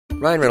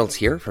Ryan Reynolds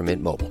here from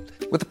Mint Mobile.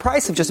 With the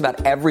price of just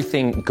about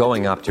everything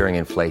going up during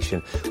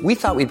inflation, we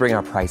thought we'd bring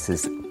our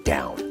prices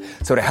down.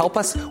 So to help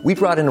us, we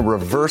brought in a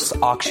reverse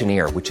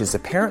auctioneer, which is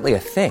apparently a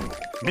thing.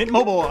 Mint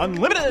Mobile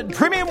Unlimited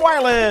Premium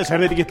Wireless. How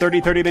to get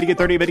 30, 30, bit to get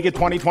 30, bit to get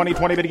 20, 20,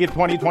 20, bit to get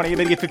 20, 20,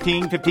 bit to get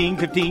 15, 15,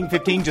 15,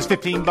 15, just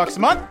 $15 a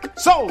month?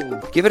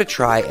 Sold! Give it a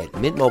try at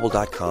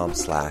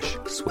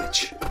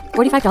mintmobile.com/switch.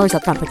 $45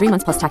 up front for 3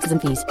 months plus taxes and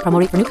fees. Promo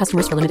rate for new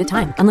customers for limited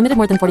time. Unlimited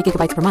more than 40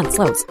 gigabytes per month.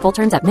 Slows full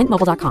terms at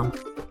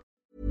mintmobile.com.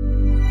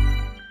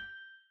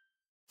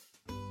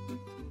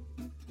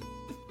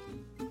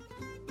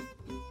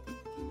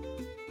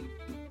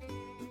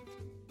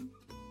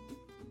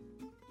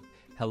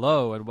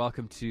 Hello and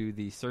welcome to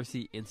the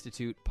Cersei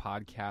Institute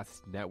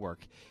Podcast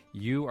Network.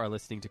 You are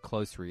listening to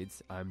Close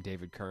Reads. I'm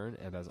David Kern,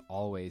 and as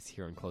always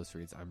here on Close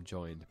Reads, I'm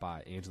joined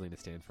by Angelina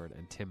Stanford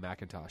and Tim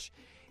McIntosh.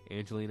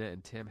 Angelina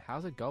and Tim,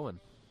 how's it going?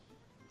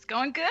 It's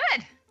going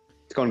good.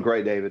 It's going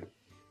great, David.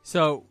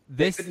 So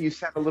this, David, you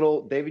sound a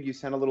little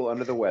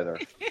under the weather.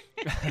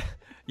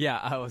 Yeah,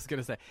 I was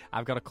gonna say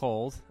I've got a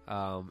cold,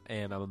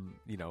 and I'm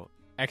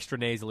extra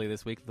nasally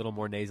this week, a little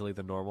more nasally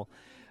than normal.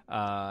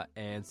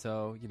 And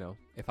so,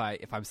 if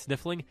I'm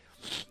sniffling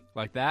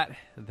like that,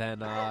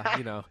 then,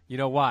 you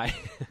know why.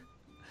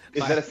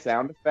 Is that a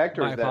sound effect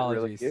or is that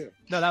apologies. really you?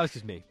 No, that was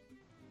just me.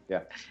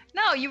 Yeah.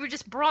 No, you were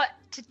just brought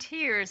to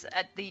tears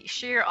at the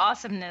sheer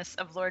awesomeness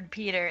of Lord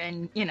Peter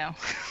and,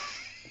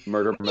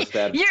 Murder must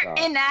advertise. Your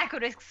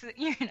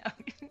inadequacy,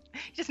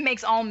 just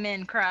makes all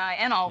men cry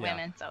and all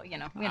women. So, we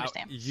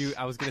understand.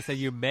 I was going to say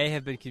you may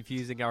have been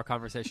confusing our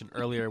conversation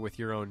earlier with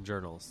your own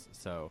journals.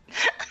 So,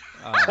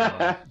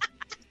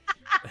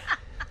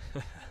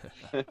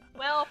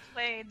 well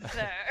played,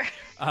 sir.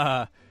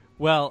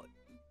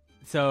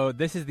 So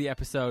this is the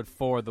episode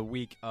for the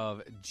week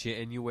of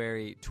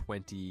January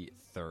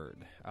 23rd.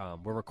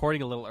 We're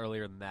recording a little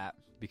earlier than that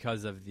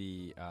because of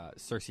the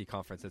Cersei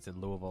conference that's in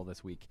Louisville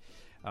this week.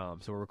 So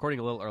we're recording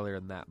a little earlier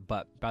than that.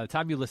 But by the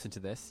time you listen to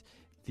this,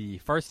 the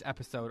first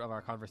episode of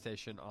our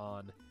conversation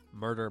on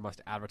Murder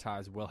Must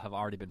Advertise will have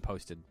already been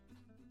posted.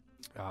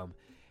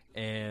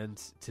 And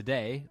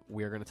today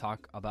we are going to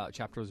talk about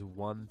chapters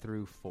 1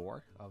 through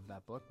 4 of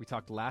that book. We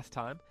talked last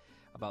time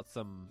about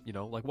some,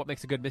 like what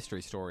makes a good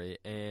mystery story,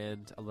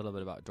 and a little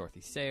bit about Dorothy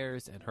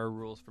Sayers and her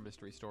rules for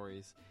mystery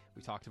stories.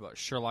 We talked about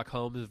Sherlock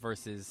Holmes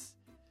versus,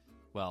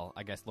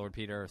 I guess Lord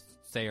Peter,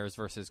 Sayers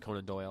versus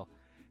Conan Doyle.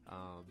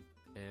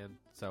 And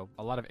so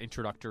a lot of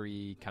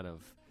introductory kind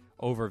of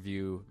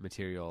overview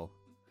material,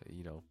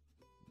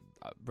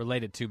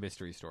 related to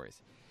mystery stories.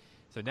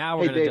 So now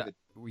we're going to...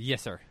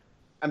 Yes, sir.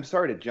 I'm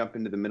sorry to jump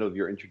into the middle of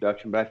your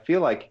introduction, but I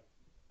feel like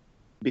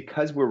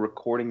because we're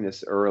recording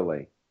this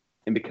early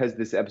and because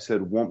this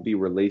episode won't be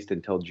released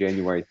until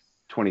January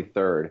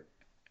 23rd,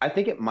 I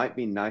think it might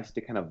be nice to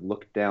kind of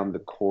look down the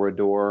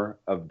corridor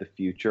of the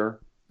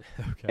future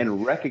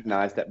and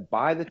recognize that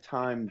by the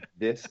time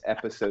this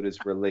episode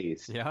is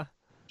released,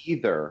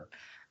 either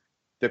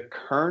the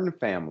Kern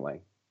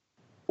family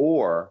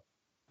or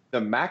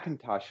the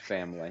McIntosh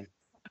family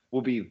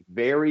will be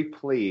very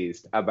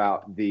pleased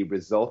about the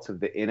results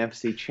of the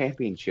NFC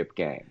Championship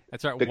game.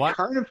 That's right. The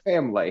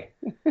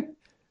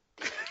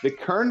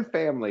Kern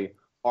family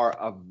are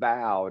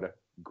avowed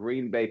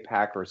Green Bay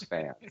Packers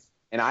fans.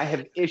 And I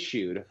have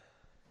issued,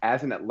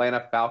 as an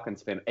Atlanta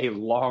Falcons fan, a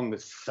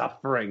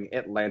long-suffering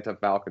Atlanta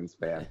Falcons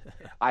fan,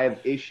 I have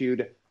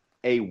issued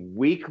a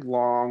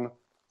week-long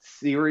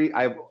series.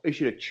 I've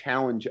issued a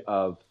challenge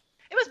of...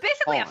 It was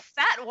basically a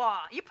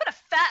fatwa. You put a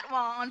fatwa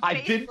on Facebook. I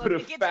did put a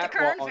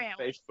fatwa on family.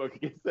 Facebook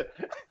against it.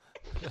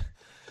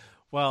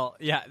 Well,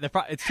 yeah,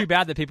 it's too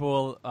bad that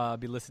people will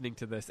be listening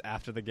to this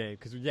after the game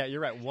because, you're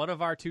right. One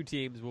of our two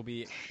teams will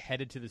be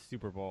headed to the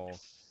Super Bowl.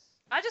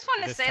 I just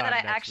wanted to say that I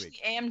actually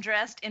am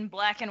dressed in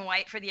black and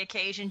white for the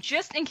occasion,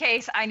 just in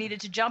case I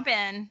needed to jump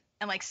in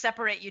and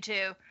separate you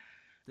two.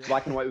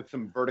 Black and white with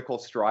some vertical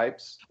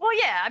stripes. Well,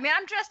 yeah. I mean,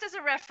 I'm dressed as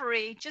a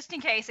referee just in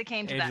case it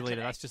came to Angelina, that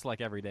today. That's just like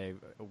every day,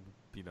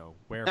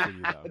 wear for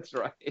you, though. That's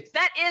right.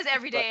 That is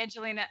everyday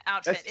Angelina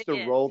outfit. That's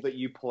the role that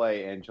you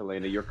play,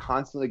 Angelina. You're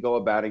constantly go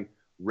about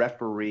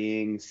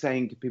refereeing,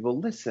 saying to people,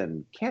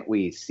 listen, can't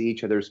we see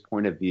each other's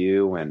point of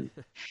view and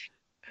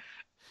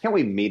can't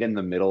we meet in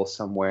the middle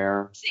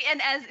somewhere?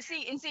 And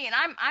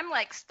I'm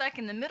like stuck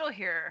in the middle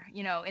here,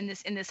 in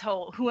this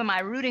whole who am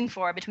I rooting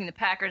for between the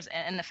Packers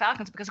and the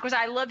Falcons, because of course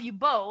I love you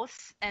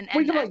both. And what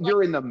are you talking about?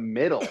 You're in the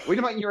middle. What are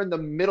you talking about? You're in the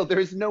middle. There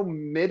is no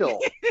middle.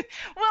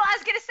 Well, I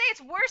was gonna say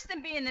it's worse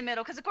than being in the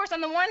middle, because of course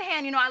on the one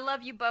hand, I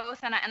love you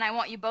both, and I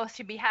want you both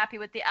to be happy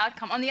with the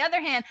outcome. On the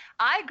other hand,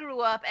 I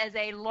grew up as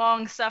a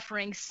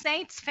long-suffering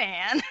Saints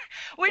fan,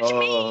 which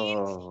means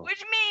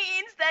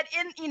that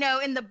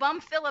in the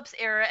Bum Phillips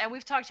era, and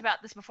we've talked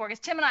about this before, because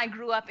Tim and I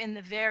grew up in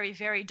the very,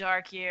 very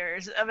dark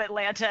years of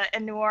Atlanta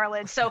and New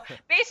Orleans. So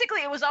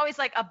basically, it was always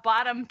like a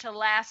bottom to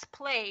last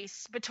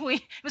place it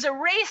was a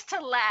race to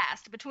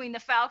last between the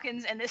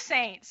Falcons and the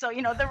Saints. So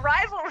the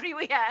rivalry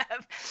we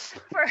have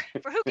for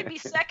who can be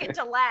second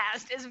to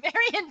last is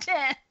very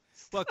intense.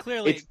 Well,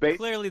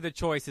 clearly the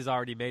choice is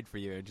already made for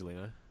you,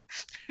 Angelina.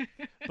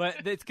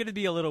 But it's going to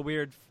be a little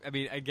weird. I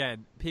mean,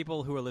 again,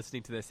 people who are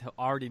listening to this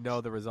already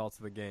know the results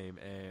of the game,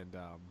 and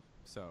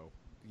so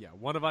yeah,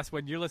 one of us,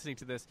 when you're listening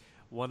to this,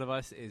 one of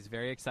us is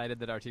very excited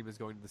that our team is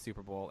going to the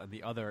Super Bowl, and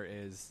the other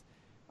is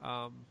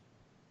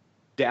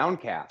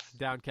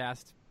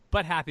downcast,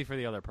 but happy for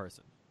the other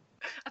person.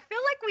 I feel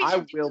like we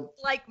should do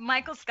like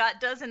Michael Scott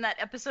does in that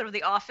episode of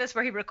The Office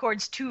where he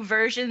records two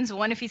versions,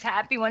 one if he's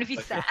happy, one if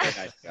he's sad.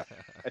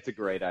 That's a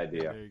great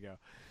idea. There you go.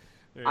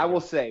 I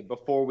will say,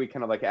 before we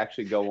kind of like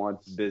actually go on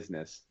to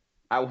business,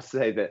 I will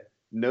say that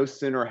no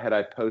sooner had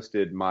I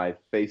posted my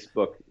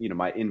Facebook,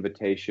 my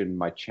invitation,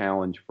 my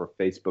challenge for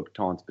Facebook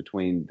taunts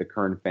between the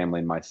Kern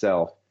family and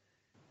myself,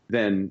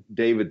 than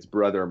David's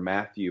brother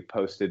Matthew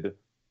posted.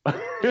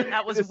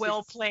 That was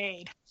well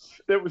played.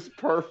 That was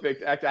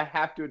perfect. Actually, I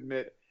have to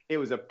admit, it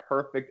was a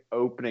perfect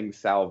opening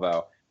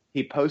salvo.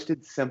 He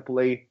posted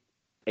simply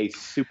a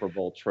Super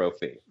Bowl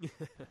trophy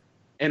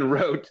and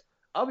wrote,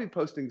 "I'll be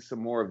posting some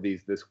more of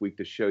these this week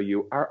to show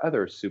you our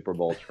other Super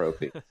Bowl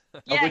trophy."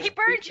 Yeah, he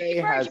burned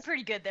you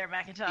pretty good there,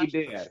 McIntosh. He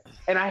did.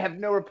 And I have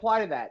no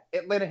reply to that.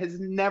 Atlanta has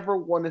never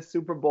won a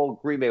Super Bowl.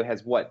 Green Bay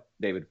has what,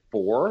 David,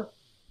 4?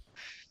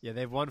 Yeah,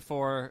 they've won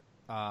 4,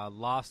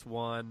 lost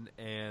 1,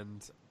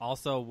 and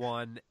also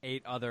won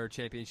 8 other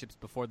championships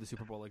before the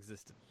Super Bowl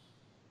existed.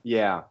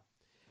 Yeah.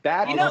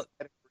 That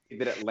is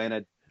that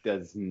Atlanta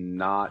does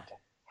not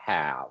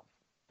have.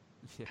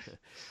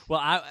 Well,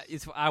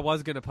 I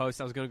was going to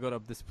post. I was going to go to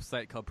this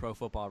site called Pro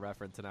Football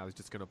Reference, and I was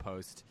just going to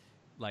post,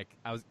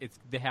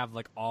 they have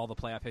like all the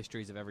playoff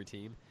histories of every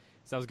team.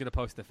 So I was going to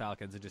post the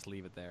Falcons and just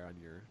leave it there on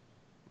your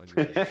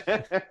page.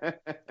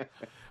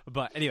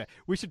 But anyway,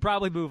 we should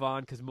probably move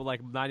on because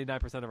like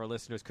 99% of our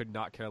listeners could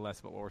not care less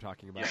about what we're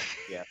talking about.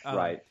 Yeah,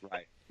 right.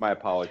 My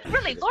apologies.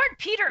 Really, Lord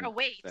Peter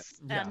awaits,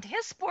 and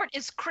his sport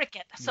is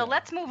cricket. So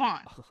let's move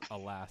on.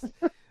 Alas.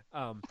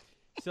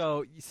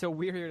 So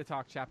we're here to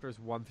talk chapters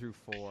 1 through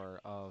 4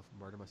 of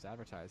Murder Must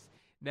Advertise.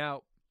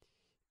 Now,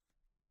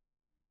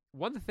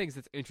 one of the things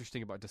that's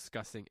interesting about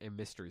discussing a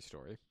mystery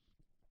story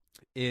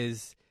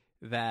is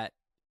that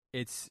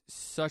it's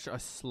such a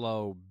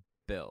slow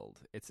build.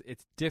 It's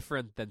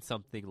different than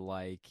something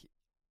like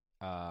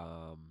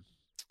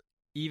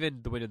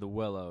even The Wind in the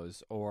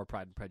Willows or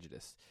Pride and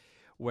Prejudice,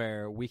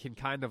 where we can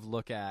kind of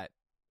look at.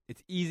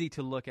 It's easy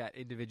to look at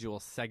individual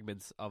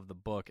segments of the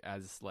book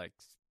as like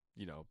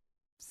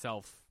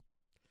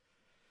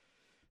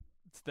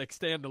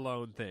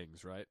standalone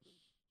things, right?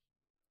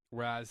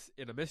 Whereas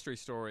in a mystery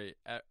story,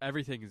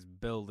 everything is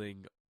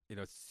building.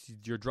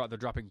 They're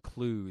dropping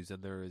clues,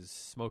 and there's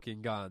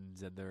smoking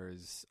guns, and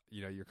there's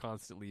you're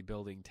constantly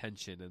building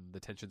tension, and the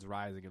tension's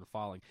rising and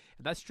falling.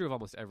 And that's true of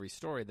almost every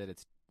story, that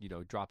it's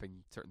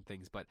dropping certain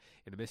things. But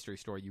in a mystery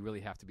story, you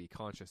really have to be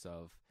conscious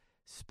of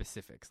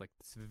specifics, like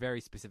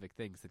very specific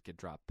things that get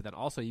dropped. But then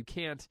also you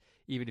can't,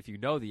 even if you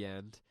know the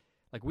end.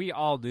 Like we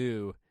all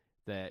knew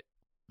that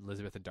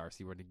Elizabeth and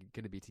Darcy were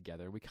going to be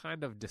together. We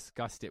kind of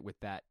discussed it with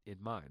that in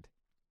mind.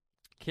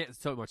 Can't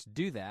so much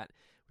do that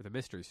with a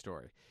mystery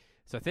story.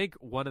 So I think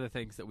one of the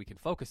things that we can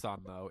focus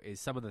on, though, is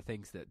some of the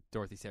things that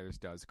Dorothy Sayers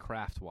does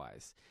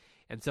craft-wise.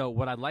 And so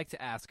what I'd like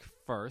to ask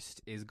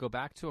first is go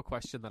back to a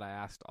question that I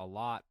asked a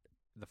lot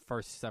the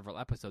first several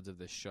episodes of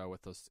this show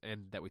with those,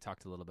 and that we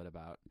talked a little bit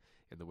about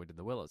in The Wind in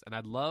the Willows. And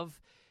I'd love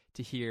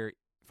to hear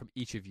from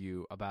each of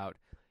you about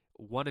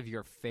one of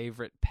your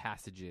favorite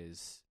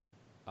passages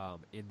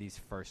in these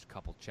first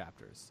couple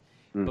chapters.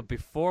 But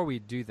before we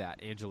do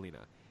that,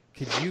 Angelina,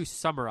 could you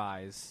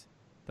summarize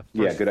the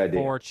first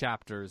 4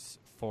 chapters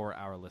for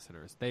our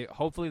listeners?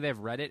 Hopefully they've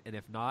read it, and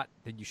if not,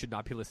 then you should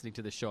not be listening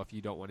to this show if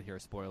you don't want to hear a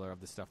spoiler of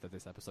the stuff that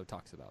this episode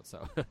talks about.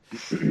 So,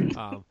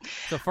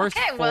 so first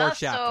 4 chapters.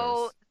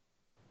 So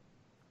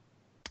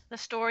the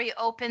story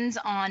opens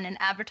on an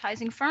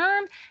advertising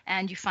firm,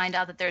 and you find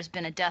out that there's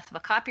been a death of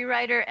a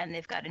copywriter, and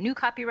they've got a new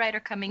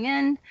copywriter coming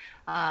in,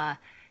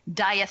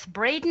 Dieth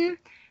Braden,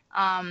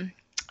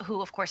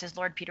 who, of course, is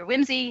Lord Peter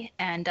Wimsey.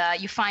 And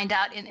you find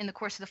out in the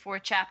course of the 4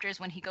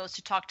 chapters when he goes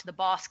to talk to the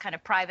boss kind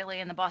of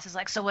privately, and the boss is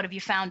like, "So what have you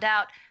found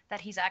out?"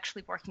 That he's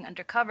actually working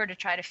undercover to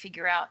try to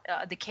figure out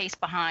the case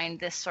behind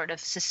this sort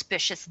of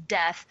suspicious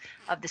death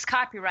of this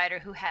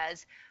copywriter who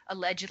has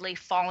allegedly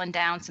fallen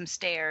down some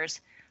stairs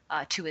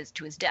to his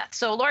death.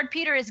 So Lord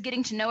Peter is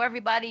getting to know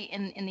everybody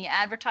in the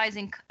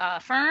advertising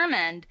firm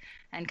and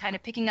kind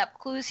of picking up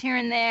clues here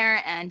and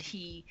there, and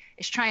he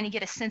is trying to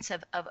get a sense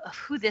of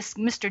who this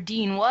Mr.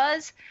 Dean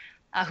was,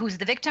 who's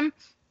the victim.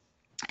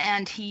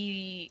 And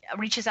he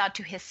reaches out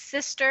to his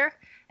sister,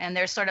 and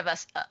there's sort of a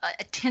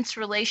tense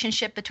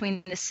relationship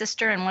between the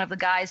sister and one of the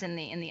guys in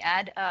the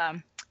ad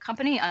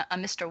company,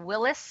 Mr.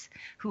 Willis,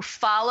 who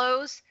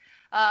follows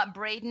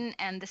Braden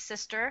and the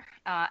sister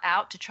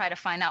out to try to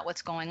find out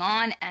what's going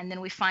on. And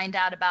then we find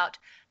out about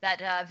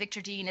that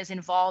Victor Dean is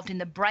involved in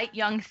the Bright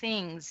Young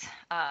Things.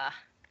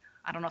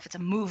 I don't know if it's a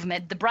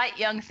movement. The Bright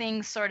Young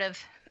Things sort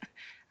of,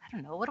 I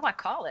don't know, what do I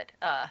call it?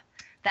 The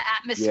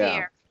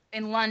atmosphere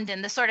in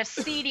London, the sort of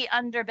seedy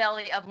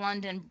underbelly of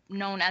London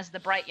known as the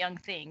Bright Young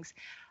Things.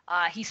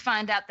 He's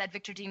found out that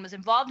Victor Dean was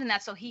involved in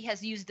that, so he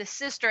has used the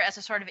sister as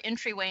a sort of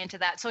entryway into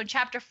that. So in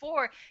chapter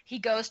 4, he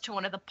goes to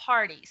one of the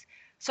parties.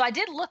 So I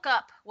did look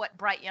up what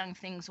bright young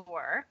things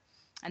were,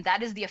 and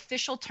that is the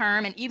official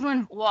term. And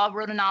Evelyn Waugh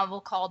wrote a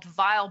novel called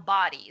Vile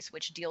Bodies,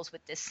 which deals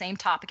with this same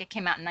topic. It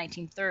came out in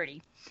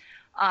 1930,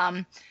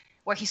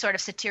 where he sort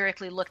of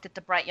satirically looked at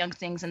the bright young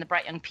things and the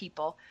bright young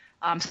people.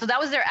 So that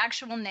was their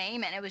actual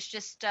name, and it was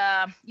just,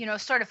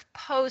 sort of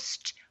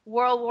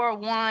post-World War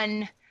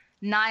I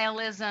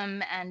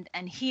nihilism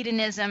and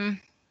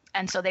hedonism.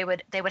 And so they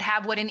would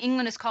have what in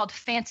England is called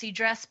fancy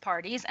dress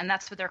parties, and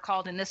that's what they're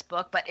called in this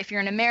book. But if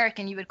you're an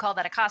American, you would call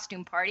that a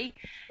costume party.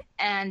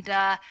 And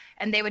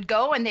they would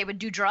go and they would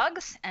do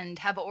drugs and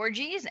have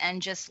orgies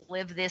and just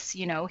live this,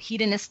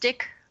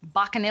 hedonistic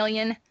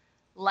bacchanalian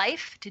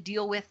life to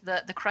deal with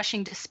the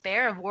crushing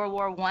despair of World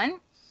War I.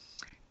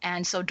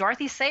 And so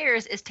Dorothy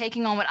Sayers is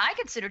taking on what I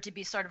consider to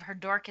be sort of her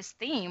darkest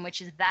theme,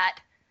 which is that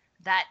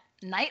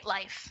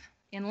nightlife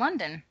in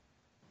London.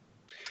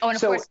 Oh, and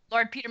of course,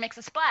 Lord Peter makes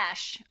a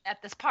splash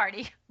at this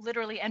party,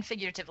 literally and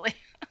figuratively.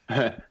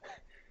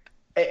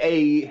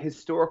 A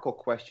historical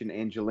question,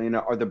 Angelina.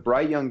 Are the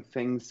bright young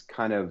things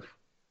kind of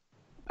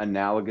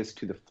analogous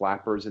to the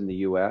flappers in the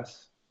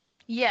U.S.?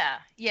 Yeah.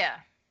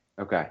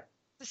 Okay.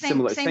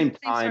 Same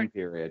time sort.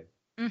 period.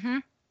 Mm-hmm.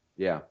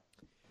 Yeah.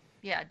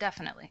 Yeah,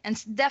 definitely. And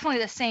it's definitely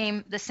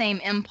the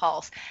same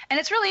impulse. And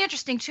it's really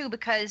interesting, too,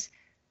 because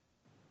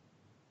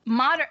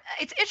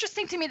it's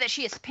interesting to me that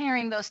she is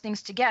pairing those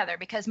things together,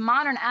 because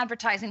modern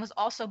advertising was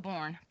also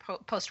born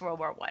post-World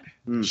War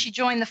I. She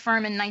joined the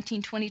firm in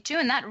 1922,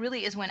 and that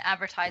really is when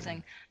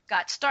advertising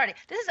got started.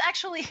 This is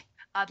actually,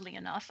 oddly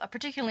enough, a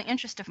particular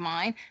interest of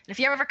mine. And if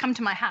you ever come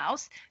to my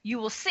house, you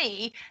will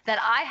see that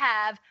I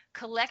have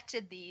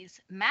collected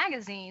these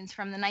magazines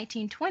from the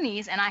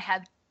 1920s, and I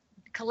have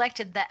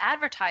collected the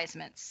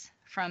advertisements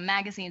from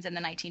magazines in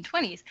the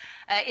 1920s.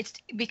 It's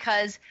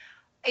because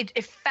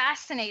it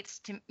fascinates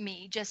to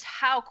me just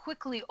how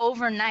quickly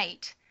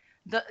overnight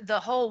the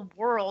whole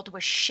world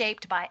was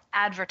shaped by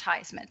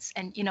advertisements.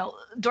 And,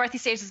 Dorothy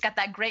Sayers has got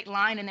that great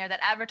line in there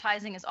that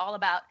advertising is all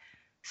about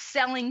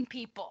selling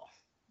people,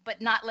 but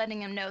not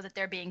letting them know that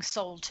they're being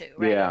sold to,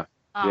 right? Yeah.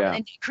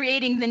 And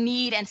creating the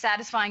need and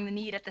satisfying the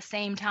need at the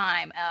same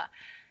time.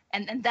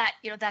 And that,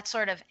 that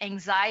sort of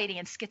anxiety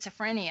and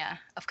schizophrenia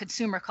of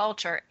consumer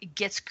culture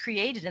gets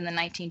created in the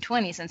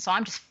 1920s. And so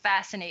I'm just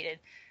fascinated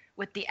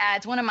with the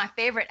ads. One of my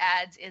favorite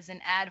ads is an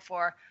ad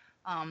for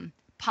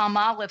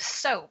Palmolive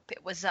soap.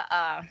 It was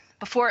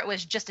before it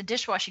was just a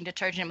dishwashing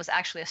detergent. It was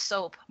actually a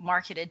soap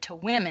marketed to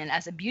women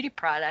as a beauty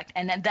product.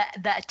 And then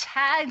the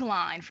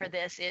tagline for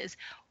this is,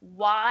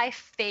 "Why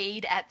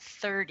fade at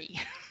 30?"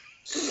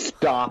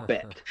 Stop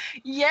it.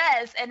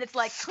 Yes, and it's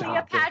like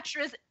Stop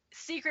Cleopatra's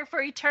secret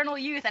for eternal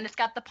youth, and it's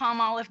got the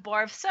Palmolive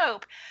bar of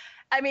soap.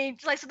 I mean,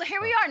 so here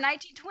we are,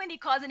 1920,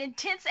 causing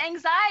intense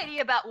anxiety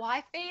about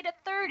why fade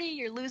at 30?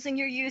 You're losing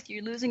your youth,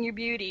 you're losing your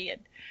beauty. And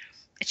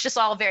it's just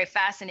all very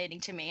fascinating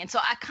to me. And so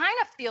I kind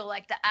of feel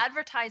like the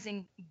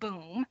advertising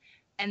boom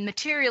and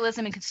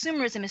materialism and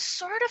consumerism is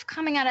sort of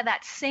coming out of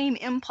that same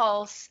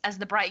impulse as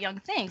the bright young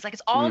things. Like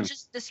it's all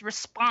just this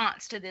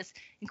response to this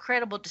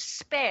incredible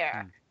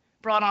despair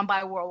brought on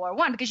by World War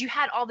I, because you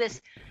had all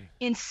this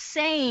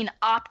insane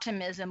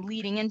optimism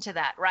leading into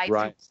that, right?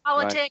 Right. Through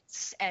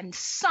politics and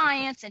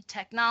science and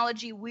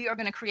technology, we are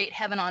going to create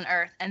heaven on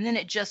earth. And then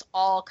it just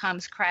all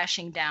comes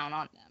crashing down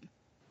on them.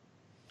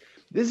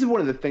 This is one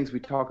of the things we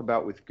talk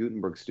about with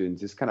Gutenberg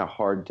students. It's kind of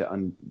hard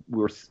to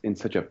we're in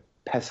such a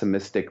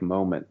pessimistic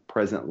moment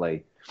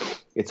presently.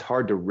 It's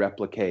hard to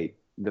replicate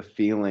the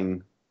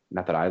feeling,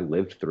 not that I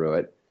lived through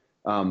it,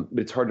 but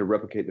it's hard to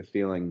replicate the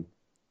feeling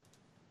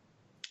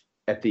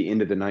at the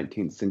end of the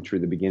 19th century,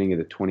 the beginning of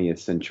the 20th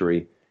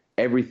century.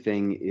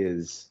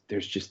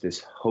 There's just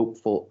this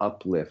hopeful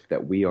uplift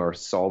that we are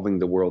solving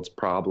the world's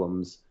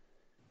problems.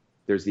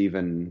 There's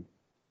even,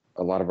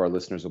 a lot of our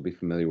listeners will be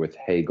familiar with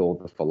Hegel,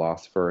 the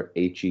philosopher,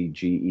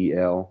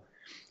 Hegel.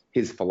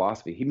 His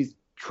philosophy, he's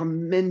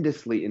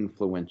tremendously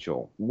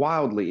influential,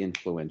 wildly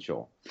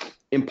influential,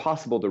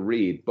 impossible to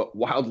read, but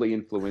wildly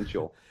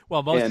influential.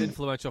 Well, most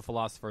influential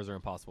philosophers are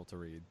impossible to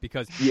read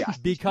because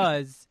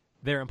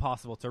they're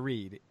impossible to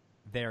read.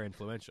 They're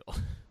influential.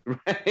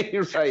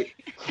 Right.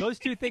 Those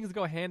two things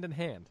go hand in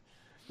hand.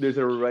 There's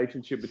a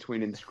relationship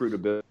between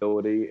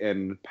inscrutability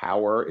and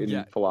power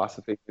in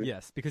philosophy.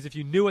 Yes, because if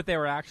you knew what they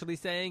were actually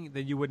saying,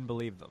 then you wouldn't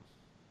believe them.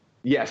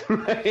 Yes,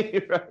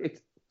 right.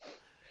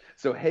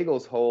 So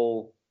Hegel's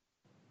whole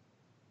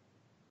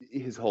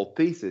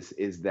thesis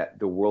is that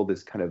the world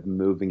is kind of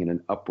moving in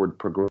an upward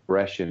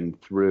progression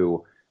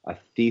through a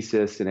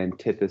thesis, an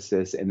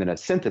antithesis, and then a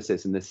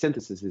synthesis. And the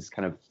synthesis is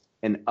kind of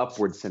an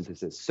upward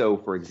synthesis. So,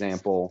 for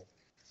example,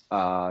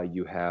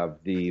 you have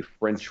the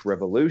French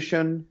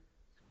Revolution,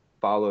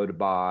 followed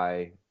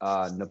by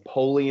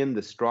Napoleon,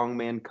 the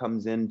strongman,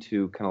 comes in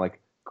to kind of like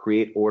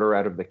create order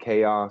out of the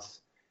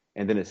chaos.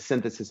 And then a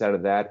synthesis out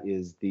of that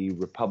is the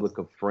Republic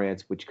of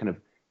France, which kind of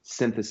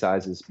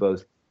synthesizes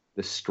both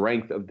the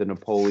strength of the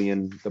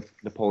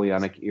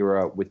Napoleonic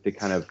era with the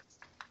kind of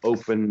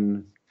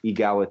open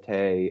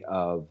egalite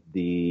of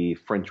the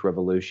French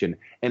Revolution,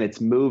 and it's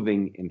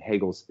moving, in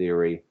Hegel's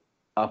theory,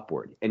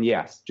 upward. And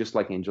yes, just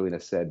like Angelina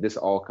said, this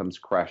all comes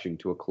crashing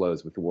to a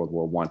close with World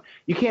War I.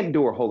 You can't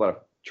do a whole lot of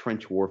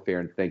trench warfare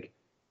and think,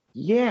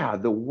 yeah,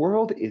 the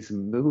world is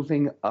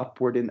moving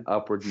upward and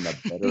upward in a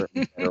better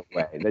and better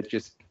way.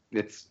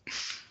 It's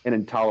an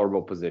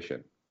intolerable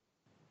position.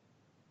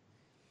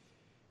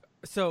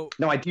 So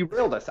no, I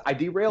derailed us.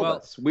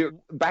 We're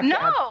back to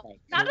Advertise.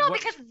 Not at all,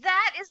 because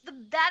that is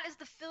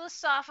the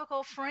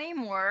philosophical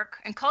framework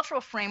and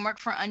cultural framework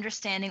for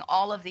understanding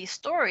all of these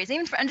stories,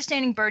 even for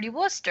understanding Bertie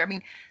Wooster. I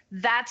mean,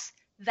 that's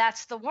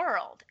the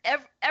world.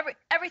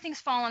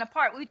 Everything's fallen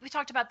apart. We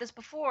talked about this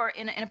before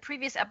in a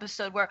previous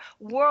episode, where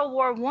World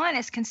War I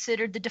is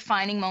considered the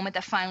defining moment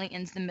that finally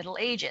ends the Middle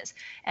Ages,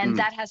 and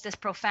that has this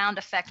profound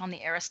effect on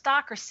the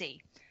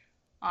aristocracy.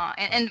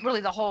 And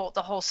really the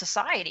whole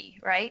society,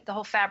 right? The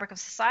whole fabric of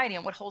society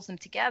and what holds them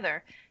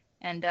together.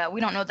 And we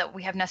don't know that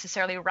we have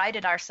necessarily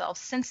righted ourselves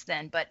since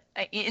then. But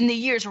in the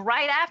years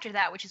right after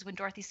that, which is when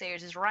Dorothy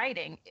Sayers is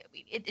writing,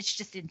 it's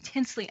just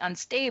intensely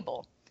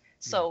unstable.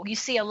 So you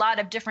see a lot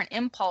of different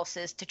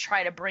impulses to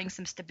try to bring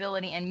some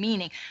stability and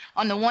meaning.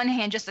 On the one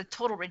hand, just a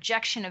total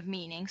rejection of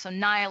meaning. So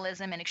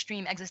nihilism and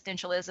extreme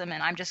existentialism,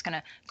 and I'm just going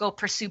to go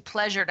pursue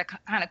pleasure to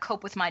kind of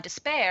cope with my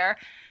despair.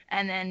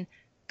 And then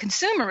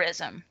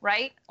consumerism,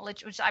 right?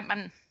 Which I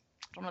don't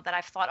know that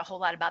I've thought a whole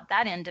lot about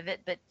that end of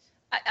it, but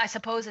I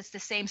suppose it's the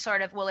same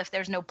sort of, well, if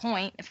there's no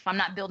point, if I'm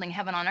not building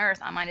heaven on earth,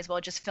 I might as well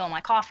just fill my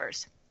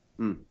coffers.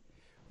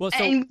 Well, so,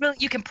 and really,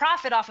 you can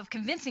profit off of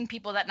convincing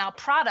people that now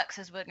products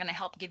is what's going to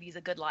help give you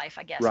the good life,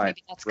 I guess. Right,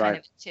 maybe that's kind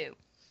of it too.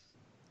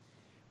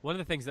 One of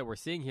the things that we're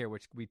seeing here,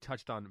 which we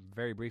touched on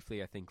very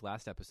briefly, I think,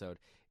 last episode,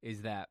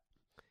 is that,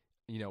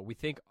 we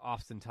think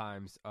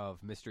oftentimes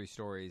of mystery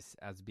stories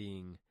as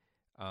being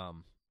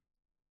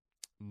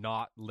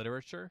not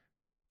literature,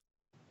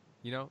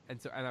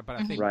 but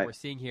I think what we're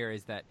seeing here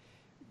is that,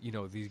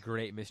 these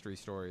great mystery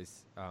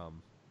stories,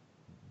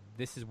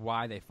 this is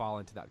why they fall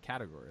into that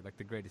category, like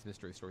the greatest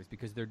mystery stories,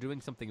 because they're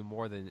doing something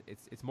more than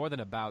it's more than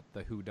about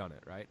the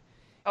whodunit, right?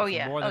 Oh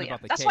yeah,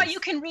 that's why you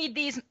can read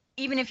these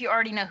even if you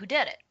already know who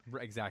did it.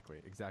 Exactly.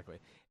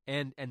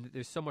 And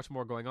there's so much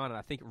more going on, and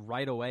I think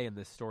right away in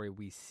this story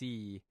we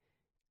see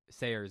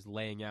Sayers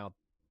laying out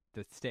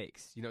the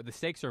stakes. The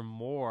stakes are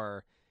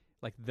more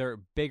like they're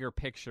bigger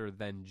picture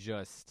than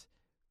just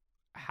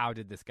how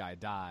did this guy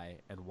die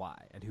and why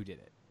and who did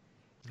it.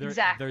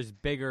 Exactly. There's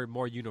bigger,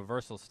 more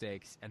universal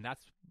stakes, and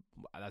that's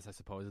I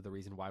suppose the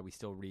reason why we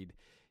still read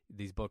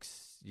these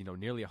books,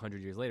 nearly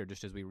 100 years later,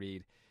 just as we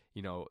read,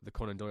 the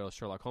Conan Doyle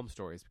Sherlock Holmes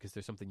stories, because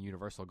there's something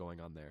universal going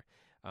on there,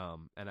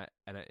 and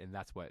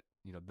that's what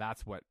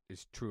that's what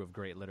is true of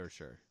great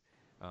literature.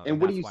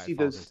 And what do you see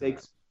those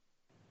stakes?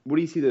 What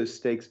do you see those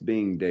stakes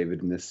being,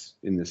 David, in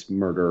this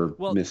murder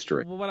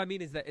mystery? Well, what I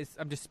mean is that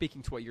I'm just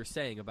speaking to what you're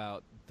saying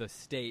about the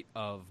state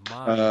of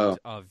mind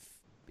of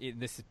in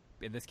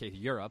this case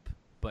Europe,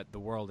 but the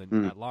world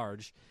at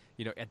large,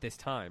 at this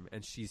time,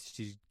 and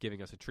she's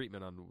giving us a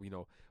treatment on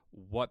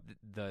what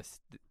the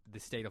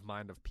state of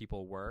mind of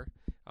people were,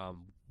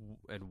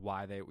 and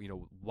why they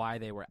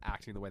were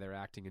acting the way they were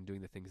acting and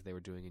doing the things they were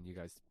doing, and you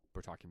guys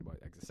were talking about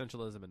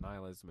existentialism and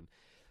nihilism and.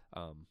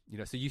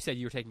 So you said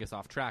you were taking us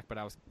off track, but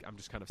I'm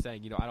just kind of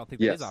saying, I don't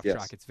think that is off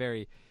track. It's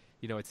very,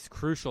 it's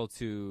crucial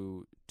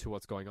to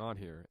what's going on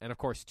here. And of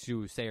course,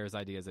 to Sayers'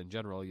 ideas in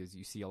general,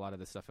 you see a lot of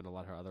this stuff in a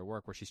lot of her other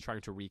work where she's trying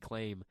to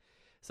reclaim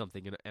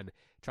something and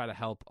try to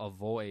help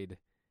avoid,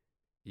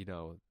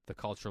 the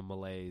cultural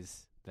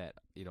malaise that,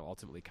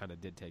 ultimately kind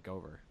of did take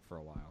over for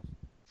a while.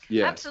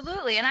 Yeah,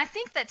 absolutely. And I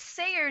think that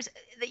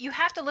that you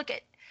have to look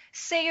at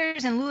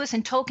Sayers and Lewis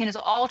and Tolkien is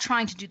all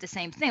trying to do the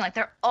same thing. Like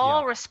they're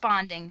all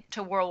responding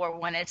to World War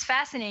I. And it's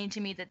fascinating to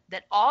me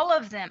that all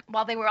of them,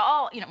 while they were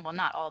all, well,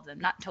 not all of them,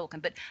 not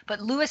Tolkien, but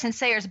Lewis and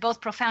Sayers,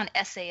 both profound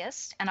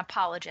essayists and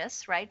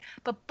apologists, right?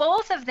 But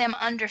both of them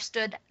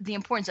understood the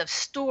importance of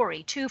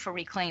story too for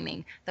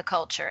reclaiming the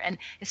culture. And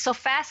it's so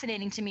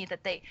fascinating to me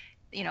that they,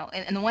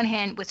 on the one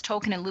hand, with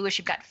Tolkien and Lewis,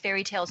 you've got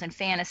fairy tales and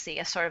fantasy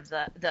as sort of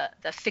the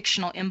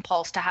fictional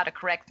impulse to how to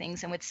correct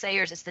things. And with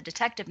Sayers, it's the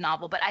detective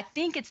novel. But I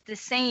think it's the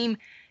same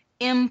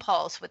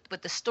impulse with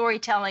the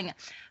storytelling.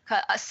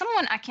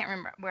 Someone, I can't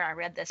remember where I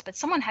read this, but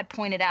someone had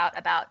pointed out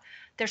about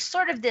there's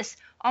sort of this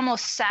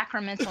almost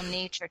sacramental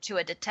nature to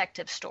a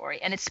detective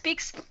story. And it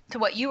speaks to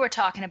what you were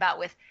talking about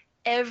with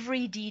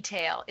every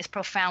detail is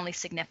profoundly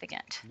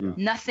significant.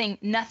 Nothing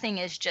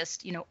is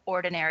just,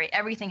 ordinary.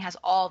 Everything has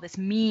all this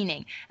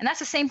meaning. And that's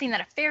the same thing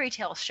that a fairy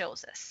tale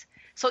shows us.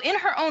 So in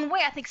her own way,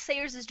 I think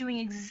Sayers is doing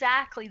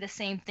exactly the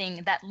same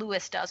thing that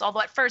Lewis does.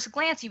 Although at first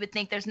glance, you would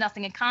think there's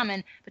nothing in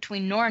common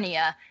between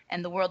Narnia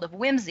and the world of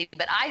whimsy.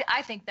 But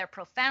I think they're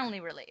profoundly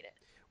related.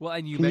 Well,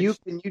 and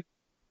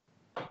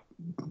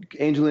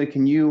Angelina,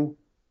 can you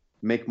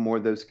make more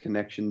of those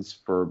connections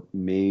for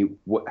me?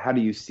 How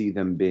do you see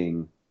them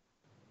being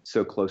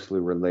so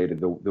closely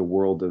related, the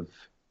world of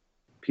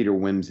Peter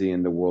Wimsey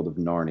and the world of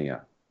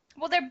Narnia?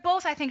 Well, they're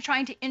both, I think,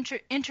 trying to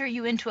enter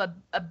you into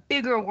a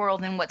bigger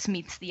world than what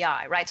meets the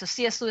eye, right? So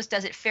C.S. Lewis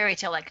does it fairy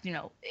tale, like,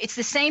 it's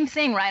the same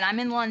thing, right? I'm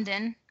in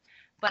London,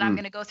 but I'm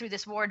going to go through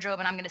this wardrobe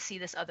and I'm going to see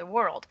this other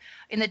world.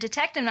 In the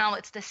detective novel,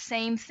 it's the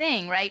same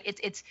thing, right?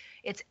 It's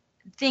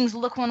things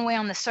look one way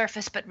on the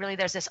surface, but really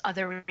there's this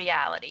other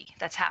reality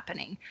that's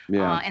happening.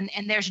 Yeah.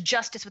 And there's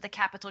justice with a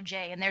capital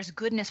J, and there's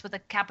goodness with a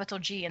capital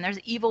G, and there's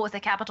evil with a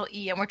capital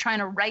E, and we're trying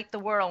to right the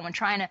world, and we're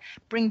trying to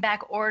bring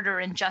back order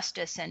and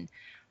justice. And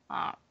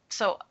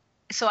so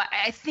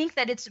I think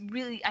that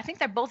I think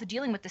they're both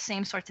dealing with the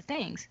same sorts of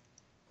things.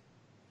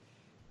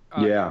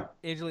 Yeah.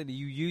 Angelina,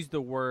 you used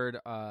the word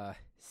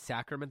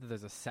sacrament, that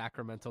there's a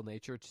sacramental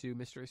nature to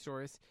mystery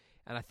stories.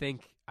 And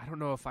I don't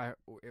know if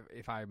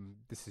I'm,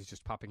 this is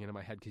just popping into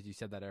my head because you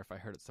said that, or if I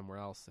heard it somewhere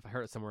else. If I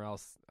heard it somewhere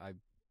else, I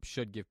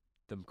should give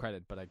them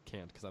credit, but I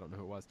can't because I don't know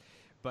who it was.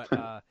 But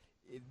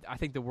I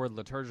think the word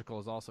liturgical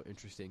is also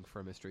interesting for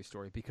a mystery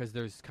story because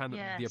there's kind of,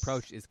 the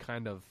approach is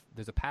kind of,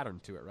 there's a pattern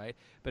to it, right?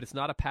 But it's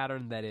not a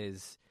pattern that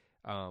is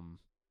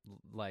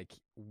like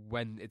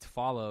when it's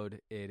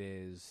followed, it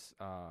is,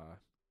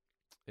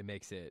 it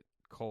makes it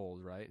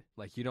cold, right?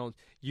 Like you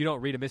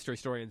don't read a mystery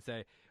story and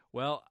say,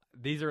 well,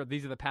 these are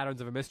the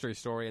patterns of a mystery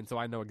story, and so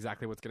I know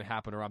exactly what's going to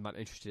happen, or I'm not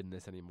interested in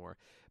this anymore.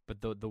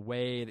 But the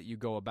way that you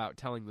go about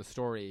telling the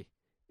story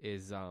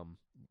is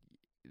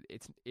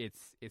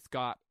it's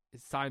got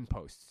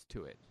signposts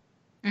to it,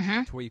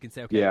 to where you can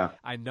say, okay,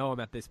 I know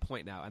I'm at this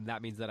point now, and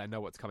that means that I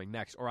know what's coming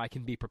next, or I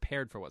can be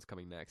prepared for what's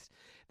coming next.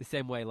 The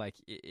same way, like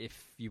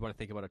if you want to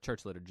think about a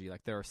church liturgy,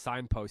 like there are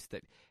signposts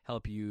that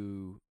help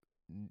you,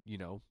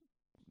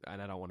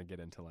 and I don't want to get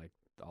into like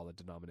all the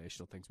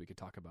denominational things we could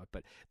talk about,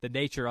 but the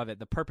nature of it,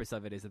 the purpose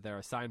of it is that there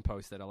are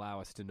signposts that allow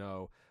us to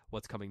know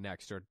what's coming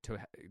next, or to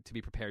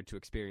be prepared to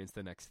experience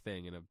the next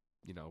thing in a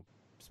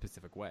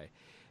specific way.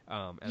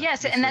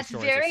 Yes, and that's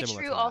very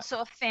true also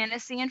of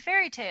fantasy and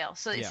fairy tale.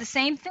 So it's the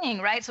same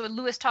thing, right? So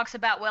Lewis talks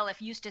about, well,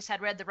 if Eustace had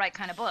read the right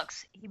kind of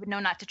books, he would know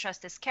not to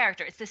trust this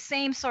character. It's the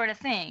same sort of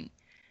thing,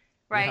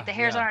 right? The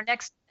hairs on our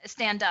necks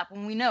stand up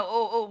when we know,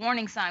 oh,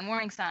 warning sign,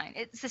 warning sign.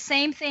 It's the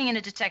same thing in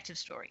a detective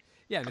story.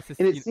 Yeah,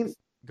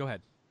 go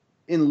ahead.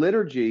 In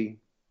liturgy,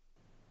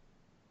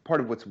 part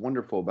of what's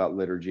wonderful about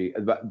liturgy,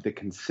 about the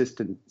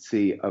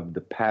consistency of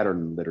the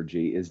pattern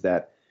liturgy, is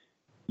that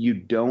you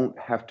don't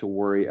have to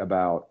worry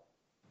about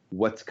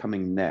what's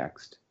coming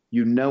next.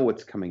 You know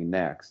what's coming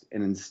next,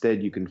 and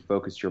instead you can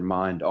focus your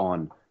mind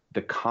on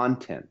the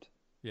content.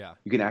 Yeah.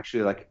 You can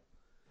actually,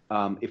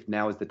 if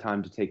now is the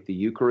time to take the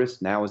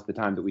Eucharist, now is the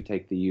time that we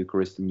take the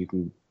Eucharist, and you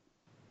can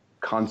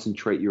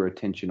concentrate your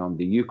attention on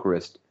the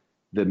Eucharist,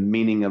 the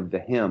meaning of the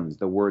hymns,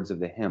 the words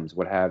of the hymns,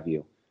 what have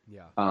you.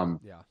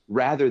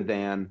 Rather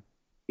than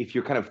if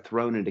you're kind of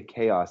thrown into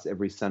chaos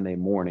every Sunday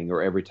morning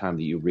or every time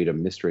that you read a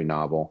mystery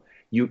novel,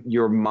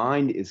 your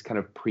mind is kind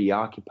of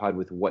preoccupied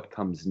with what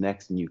comes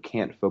next, and you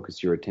can't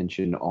focus your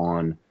attention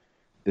on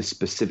the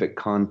specific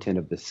content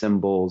of the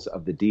symbols,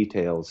 of the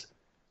details.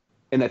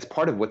 And that's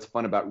part of what's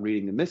fun about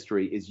reading the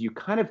mystery is you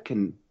kind of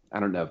can,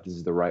 I don't know if this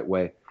is the right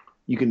way,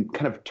 you can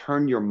kind of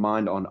turn your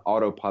mind on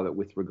autopilot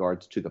with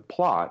regards to the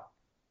plot.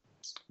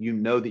 You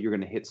know that you're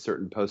going to hit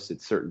certain posts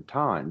at certain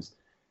times.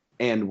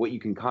 And what you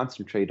can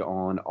concentrate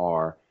on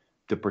are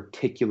the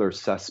particular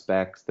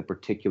suspects, the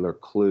particular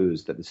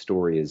clues that the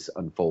story is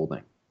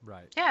unfolding.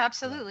 Right. Yeah,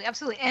 absolutely.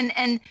 Absolutely.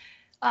 And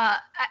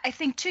I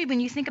think, too, when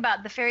you think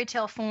about the fairy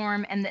tale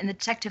form and the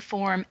detective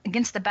form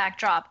against the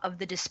backdrop of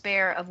the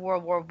despair of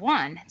World War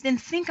I, then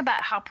think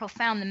about how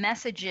profound the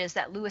message is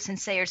that Lewis and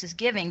Sayers is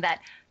giving,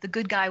 that the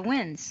good guy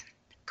wins.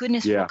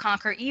 Goodness will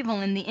conquer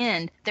evil in the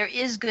end. There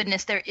is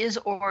goodness. There is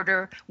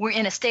order. We're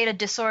in a state of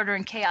disorder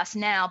and chaos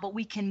now, but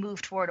we can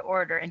move toward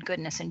order and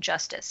goodness and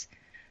justice.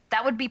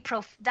 That would be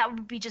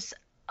just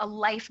a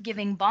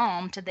life-giving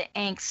balm to the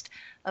angst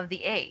of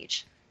the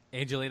age.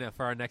 Angelina,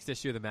 for our next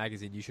issue of the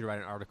magazine, you should write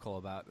an article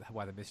about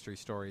why the mystery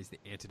story is the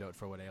antidote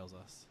for what ails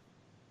us.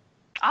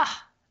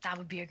 That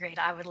would be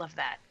I would love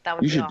that.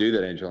 You should do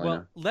that,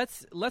 Angelina.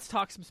 Well, let's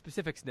talk some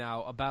specifics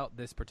now about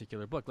this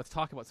particular book. Let's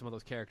talk about some of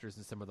those characters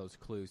and some of those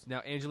clues.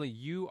 Now, Angelina,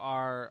 you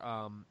are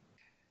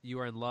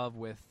in love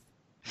with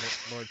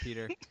Lord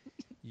Peter.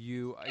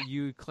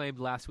 You claimed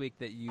last week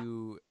that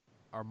you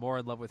are more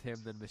in love with him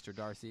than Mr.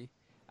 Darcy.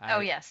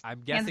 Yes.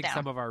 I'm guessing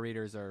some of our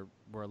readers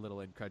were a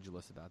little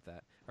incredulous about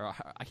that. Or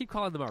I keep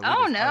calling them our readers.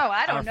 Oh, no,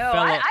 I don't know.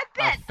 I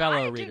bet.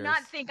 I readers. do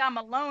not think I'm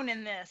alone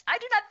in this. I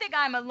do not think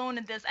I'm alone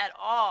in this at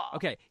all.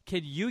 Okay.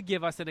 Can you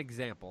give us an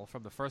example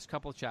from the first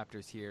couple of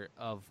chapters here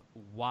of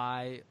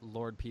why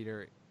Lord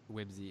Peter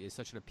Wimsey is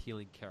such an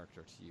appealing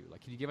character to you?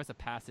 Like, can you give us a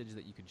passage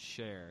that you can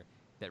share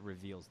that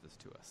reveals this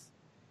to us?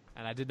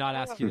 And I did not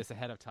ask you this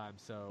ahead of time,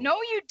 so... No,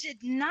 you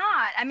did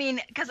not. I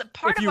mean, because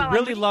part of... If you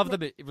really love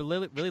them,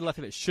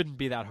 it shouldn't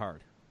be that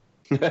hard.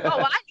 Oh, well,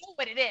 I know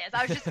what it is.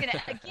 I was just going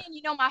to...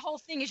 Again, my whole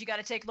thing is you got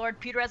to take Lord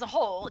Peter as a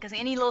whole, because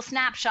any little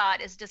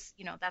snapshot is just,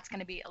 that's going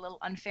to be a little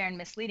unfair and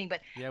misleading. But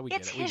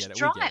it's his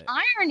dry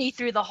irony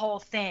through the whole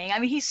thing. I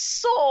mean, he's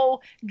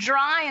so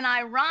dry and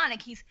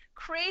ironic. He's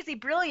crazy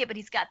brilliant, but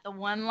he's got the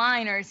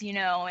one-liners,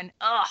 and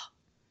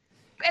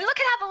And look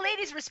at how the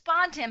ladies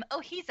respond to him. Oh,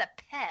 he's a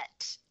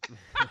pet.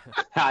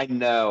 I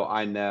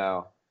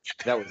know.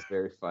 That was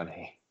very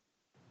funny.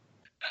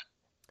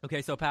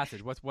 Okay, so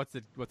passage. What's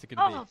it going to be?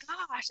 Oh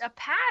gosh, a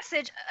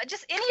passage.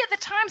 Just any of the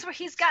times where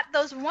he's got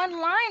those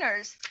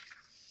one-liners.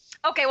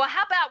 Okay, well,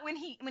 how about when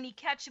he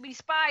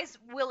spies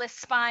Willis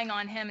spying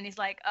on him, and he's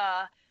like,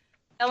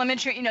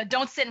 elementary,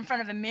 don't sit in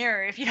front of a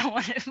mirror if you don't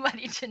want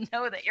anybody to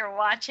know that you're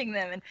watching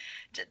them, and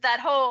that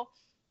whole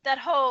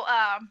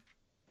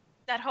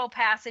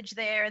passage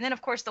there, and then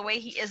of course the way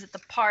he is at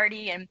the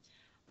party, and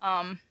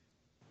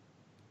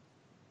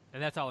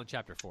that's all in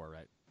chapter 4,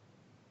 right?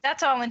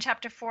 That's all in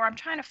chapter 4. I'm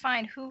trying to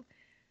find who.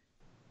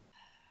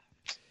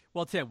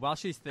 Well, Tim, while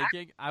she's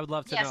thinking, I would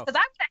love to know. Yes, because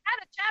I would have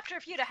had a chapter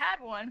if you'd have had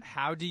one.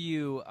 How do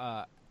you?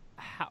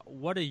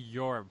 What are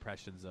your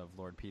impressions of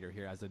Lord Peter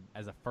here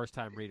as a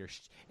first-time reader?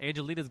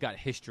 Angelina's got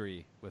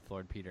history with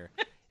Lord Peter,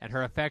 and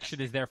her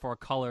affection is therefore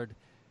colored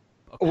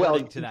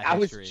according to that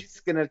history.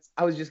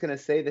 I was just gonna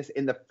say this.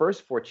 In the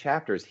first 4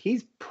 chapters,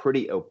 he's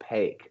pretty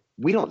opaque.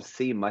 We don't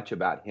see much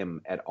about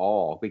him at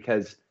all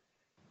because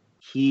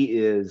he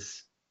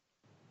is.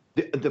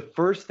 The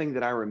first thing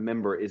that I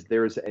remember is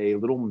there's a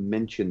little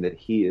mention that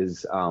he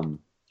is, I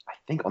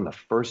think on the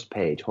first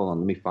page. Hold on,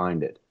 let me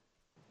find it.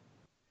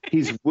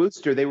 He's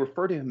Wooster. They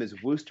refer to him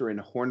as Wooster in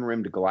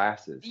horn-rimmed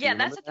glasses. Yeah,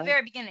 that's at the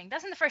very beginning.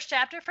 That's in the first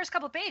chapter, first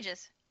couple of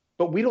pages.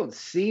 But we don't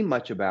see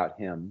much about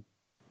him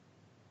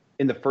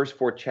in the first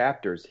 4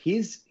 chapters.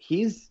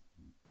 He's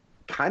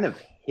kind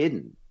of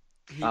hidden.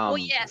 Well,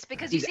 yes,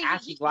 because he's you see,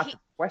 asking lots of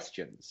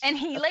questions, and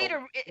he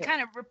later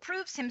kind of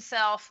rebukes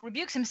himself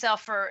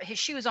for his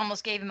shoes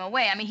almost gave him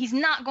away. I mean, he's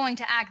not going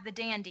to act the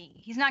dandy.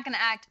 He's not going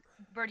to act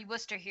Bertie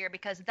Wooster here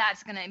because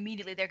that's going to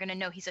immediately they're going to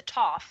know he's a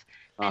toff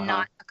and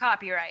not a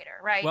copywriter,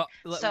 right? Well,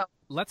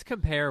 let's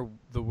compare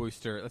the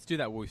Wooster. Let's do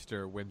that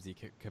Wooster whimsy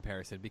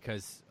comparison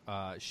because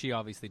she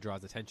obviously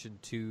draws attention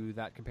to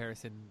that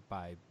comparison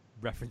by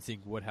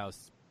referencing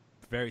Woodhouse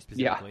very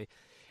specifically,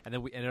 and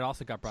it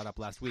also got brought up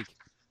last week.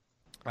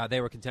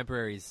 They were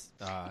contemporaries.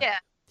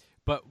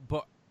 But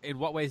in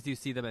what ways do you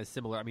see them as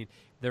similar? I mean,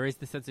 there is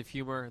the sense of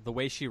humor. The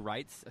way she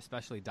writes,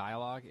 especially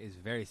dialogue, is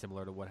very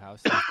similar to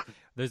Woodhouse.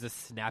 There's a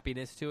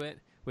snappiness to it,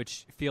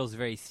 which feels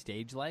very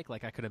stage-like.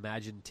 Like I could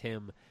imagine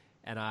Tim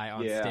and I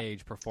on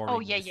stage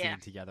performing the scene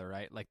together,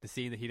 right? Like the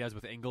scene that he does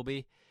with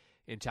Ingleby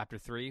in chapter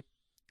 3,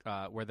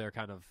 where they're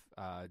kind of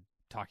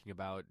talking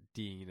about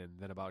Dean and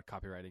then about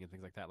copywriting and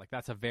things like that. Like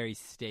that's a very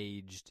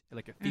staged.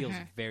 Like it feels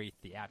very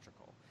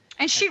theatrical.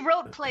 And she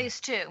wrote plays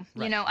too.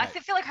 Right. I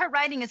feel like her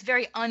writing is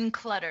very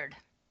uncluttered.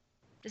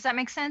 Does that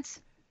make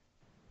sense?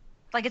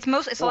 Like it's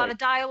a lot of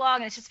dialogue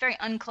and it's just very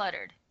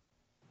uncluttered.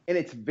 And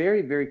it's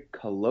very, very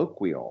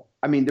colloquial.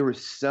 I mean, there were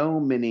so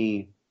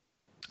many.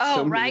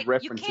 Right.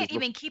 Many you can't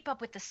even keep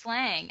up with the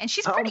slang. And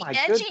she's pretty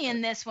edgy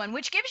in this one,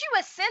 which gives you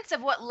a sense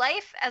of what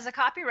life as a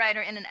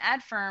copywriter in an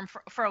ad firm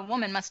for a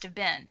woman must have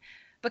been.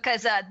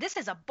 Because this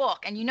is a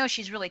book, and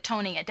she's really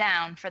toning it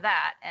down for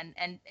that,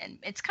 and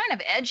it's kind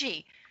of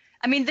edgy.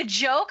 I mean, the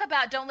joke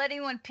about don't let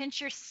anyone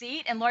pinch your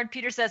seat, and Lord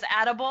Peter says,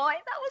 "Attaboy,"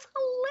 that was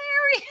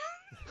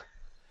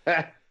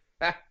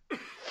hilarious.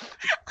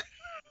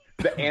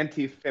 The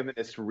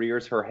anti-feminist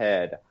rears her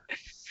head.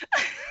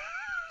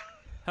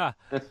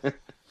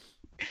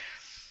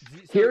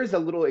 Here's a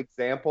little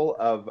example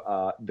of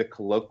the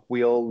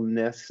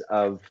colloquialness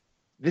of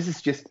this.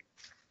 Is just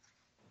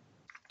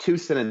 2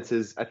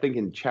 sentences, I think,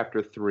 in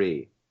chapter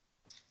 3.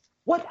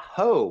 What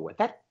ho!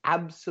 That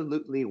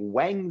absolutely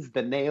wangs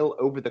the nail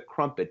over the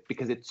crumpet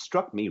because it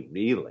struck me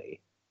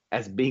really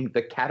as being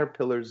the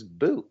caterpillar's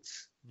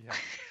boots. Yeah.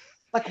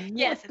 Like,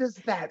 what does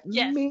that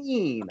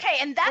mean? Okay,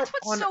 and that's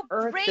what's so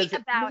great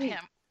about him.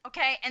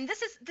 Okay, and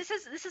this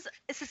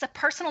is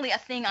personally a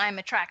thing I'm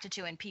attracted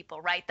to in people,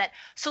 right?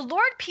 So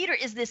Lord Peter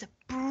is this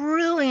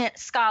brilliant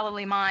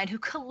scholarly mind who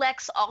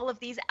collects all of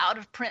these out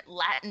of print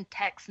Latin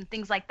texts and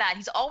things like that.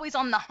 He's always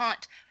on the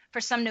hunt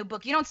for some new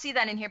book. You don't see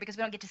that in here because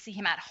we don't get to see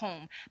him at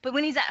home. But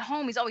when he's at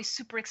home, he's always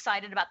super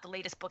excited about the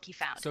latest book he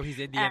found. So he's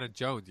Indiana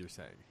Jones, you're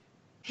saying?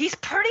 He's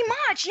pretty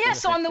much, yeah.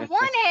 So on the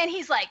one hand,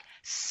 he's like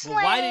slang.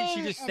 Well, why didn't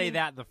she just say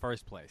that in the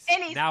first place?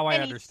 Now I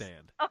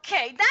understand.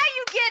 Okay, now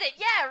you get it.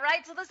 Yeah,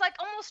 right. So there's like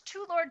almost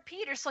 2 Lord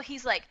Peters. So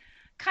he's like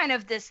kind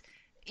of this,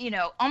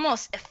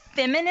 almost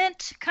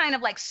effeminate, kind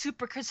of like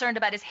super concerned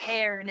about his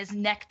hair and his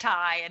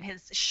necktie and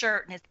his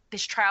shirt and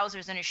his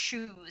trousers and his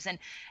shoes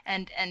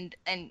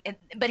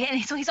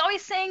so he's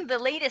always saying the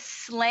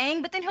latest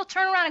slang, but then he'll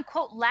turn around and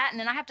quote Latin,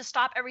 and I have to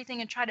stop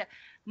everything and try to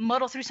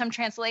muddle through some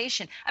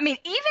translation. I mean,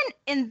 even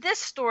in this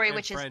story,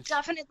 which is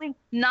definitely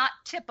not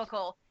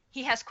typical,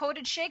 he has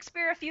quoted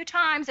Shakespeare a few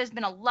times. There's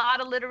been a lot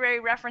of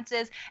literary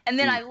references. And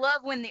then I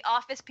love when the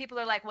office people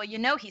are like, well,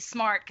 he's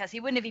smart because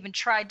he wouldn't have even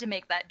tried to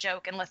make that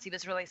joke unless he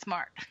was really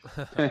smart.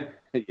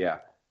 Yeah.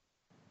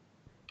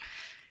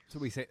 That's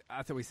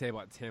what we say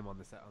about Tim on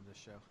this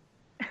show.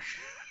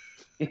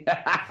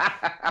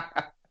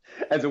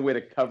 As a way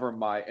to cover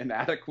my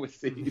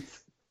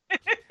inadequacies.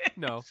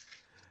 No.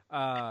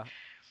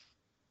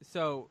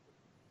 So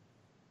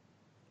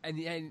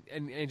And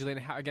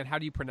Angelina, how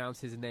do you pronounce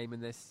his name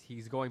in this?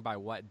 He's going by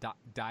what?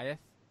 Dieth?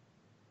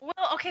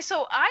 Well, okay,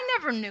 so I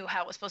never knew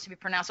how it was supposed to be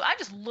pronounced. So I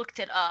just looked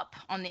it up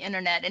on the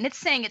internet, and it's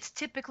saying it's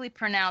typically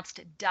pronounced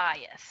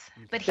Dieth.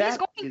 But he's That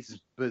going. is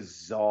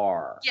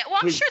bizarre. Yeah, well,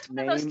 I'm His sure it's one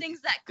of those name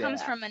things that is comes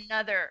Death. from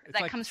another. It's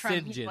That like comes from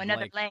St. John,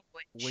 another like,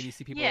 language. When you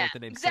see people Yeah, with the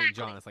name exactly. St.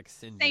 John, it's like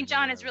St. John. St.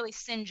 John is really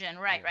St. John,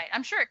 right?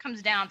 I'm sure it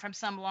comes down from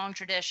some long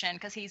tradition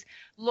because he's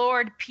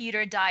Lord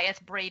Peter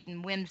Dieth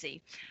Braden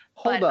Whimsy.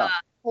 Hold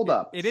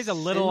up. It is a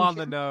little St. on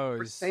the John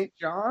nose. St.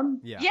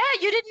 John? Yeah. Yeah,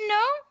 you didn't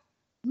know?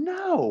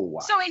 No.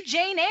 So in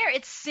Jane Eyre,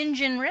 it's St.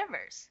 John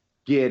Rivers.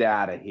 Get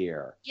out of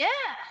here. Yeah.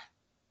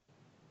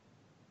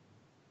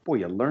 Boy,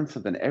 you learn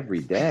something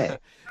every day.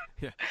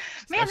 Yeah.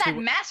 Man, Especially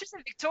that Masters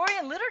in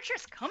Victorian Literature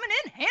is coming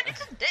in handy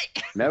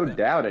today. No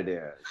doubt it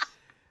is.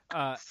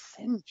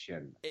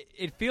 Ascension.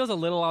 It feels a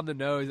little on the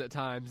nose at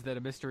times that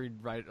a mystery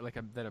writer,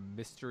 that a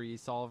mystery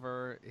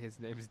solver, his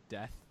name's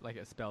Death, like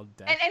it's spelled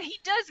Death. And he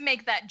does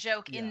make that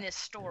joke in this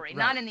story,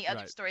 not in the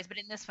other stories, but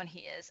in this one he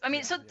is. I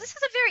mean, this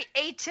is a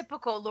very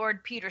atypical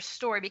Lord Peter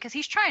story because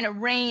he's trying to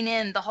rein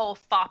in the whole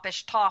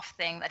foppish toff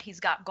thing that he's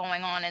got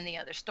going on in the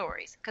other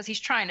stories because he's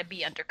trying to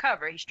be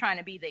undercover. He's trying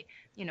to be the,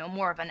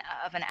 more of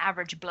an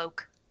average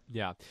bloke.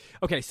 Yeah.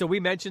 Okay, so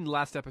we mentioned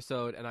last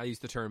episode, and I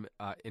used the term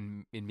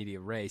in media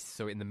res,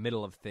 so in the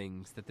middle of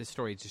things, that this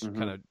story just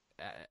kind of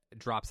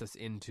drops us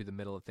into the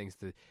middle of things.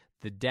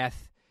 The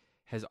death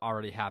has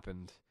already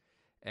happened,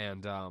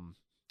 and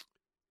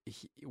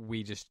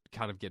we just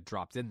kind of get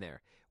dropped in there.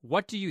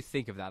 What do you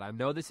think of that? I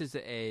know this is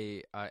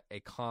a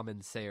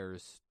common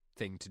Sayers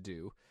thing to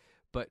do,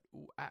 but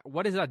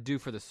what does that do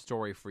for the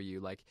story for you?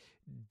 Like,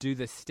 do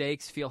the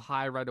stakes feel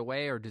high right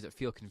away, or does it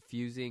feel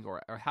confusing,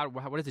 or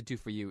what does it do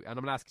for you? And I'm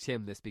going to ask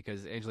Tim this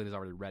because Angelina's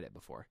already read it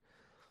before.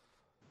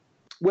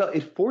 Well,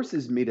 it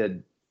forces me to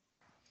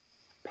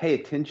pay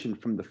attention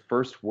from the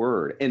first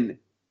word. And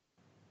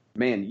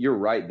man, you're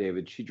right,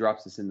 David. She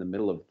drops us in the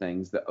middle of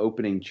things. The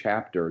opening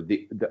chapter,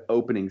 the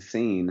opening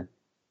scene,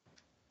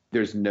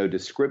 there's no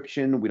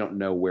description. We don't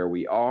know where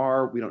we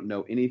are. We don't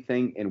know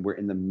anything. And we're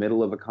in the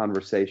middle of a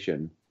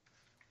conversation.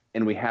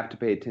 And we have to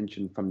pay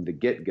attention from the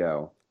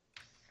get-go.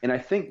 And I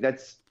think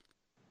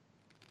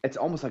it's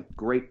almost like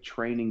great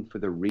training for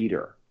the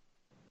reader.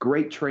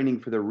 Great training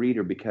for the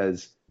reader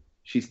because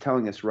she's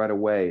telling us right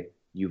away,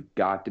 you've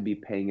got to be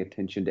paying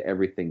attention to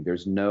everything.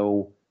 There's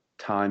no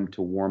time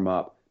to warm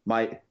up.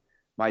 My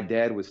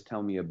dad was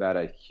telling me about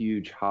a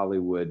huge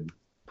Hollywood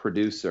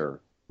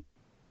producer.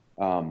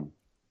 I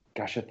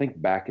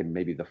think back in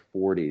maybe the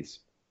 40s.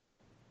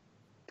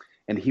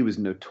 And he was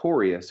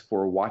notorious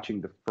for watching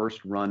the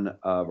first run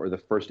of, or the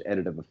first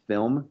edit of a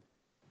film.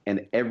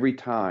 And every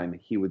time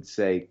he would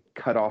say,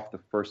 cut off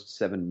the first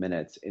 7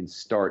 minutes and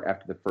start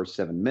after the first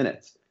 7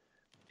 minutes.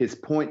 His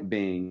point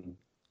being,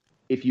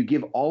 if you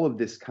give all of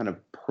this kind of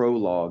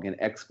prologue and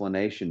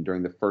explanation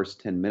during the first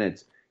 10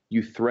 minutes,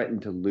 you threaten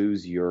to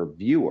lose your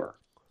viewer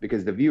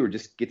because the viewer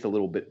just gets a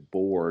little bit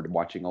bored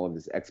watching all of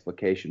this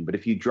explication. But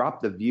if you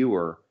drop the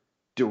viewer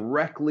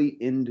directly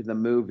into the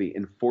movie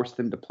and force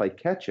them to play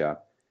catch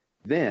up,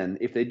 then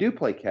if they do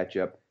play catch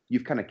up,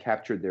 you've kind of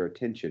captured their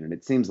attention. And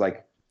it seems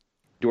like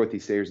Dorothy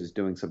Sayers is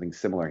doing something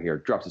similar here.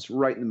 It drops us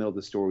right in the middle of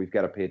the story. We've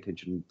got to pay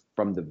attention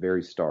from the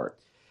very start.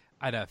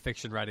 I had a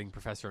fiction writing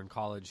professor in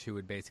college who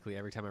would basically,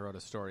 every time I wrote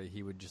a story,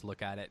 he would just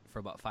look at it for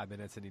about 5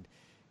 minutes and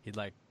he'd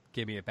like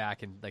give me it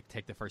back and like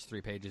take the first 3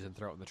 pages and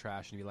throw it in the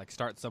trash and he'd like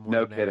start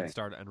somewhere and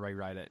start and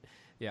rewrite it.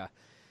 Yeah.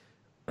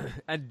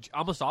 And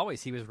almost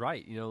always he was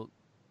right.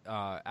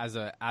 As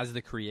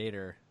the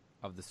creator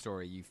of the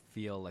story, you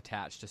feel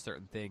attached to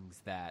certain things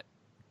that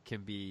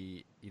can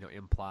be,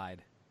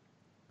 implied,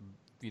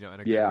 and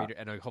a good reader,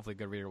 and hopefully a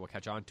good reader will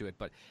catch on to it.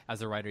 But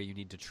as a writer, you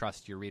need to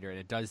trust your reader. And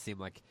it does seem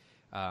like,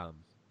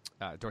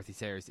 Dorothy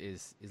Sayers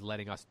is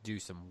letting us do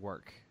some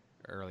work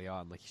early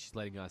on. Like she's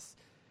letting us,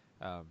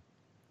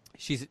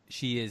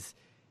 she is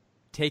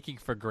taking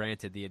for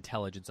granted the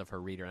intelligence of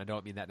her reader. And I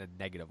don't mean that in a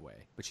negative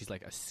way, but she's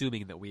like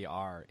assuming that we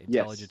are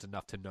intelligent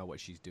enough to know what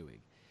she's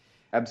doing.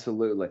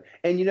 Absolutely.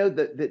 And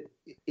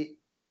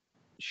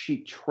she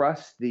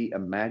trusts the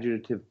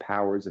imaginative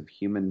powers of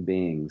human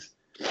beings.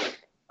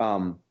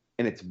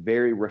 And it's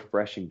very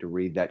refreshing to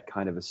read that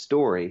kind of a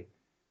story.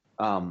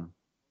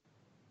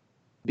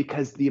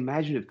 Because the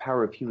imaginative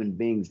power of human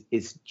beings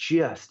is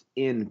just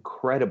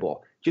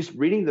incredible. Just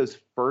reading those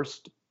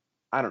first,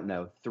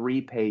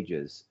 3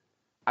 pages,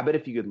 I bet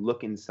if you could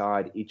look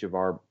inside each of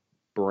our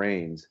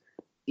brains,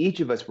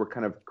 each of us were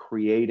kind of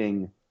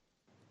creating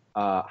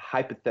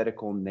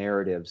hypothetical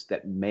narratives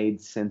that made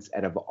sense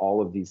out of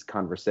all of these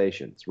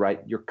conversations,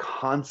 right? You're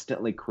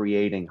constantly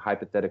creating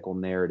hypothetical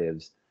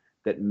narratives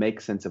that make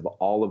sense of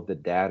all of the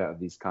data of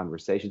these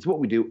conversations. What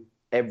we do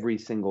every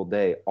single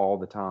day, all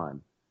the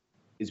time,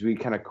 is we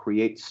kind of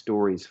create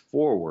stories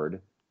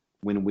forward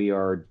when we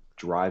are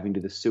driving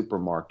to the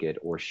supermarket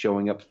or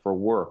showing up for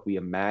work. We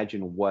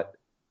imagine what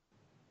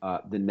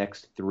the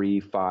next 3,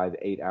 5,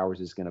 8 hours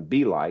is going to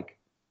be like,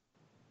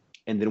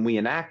 and then we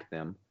enact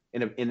them.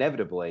 And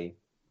inevitably,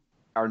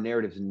 our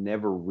narratives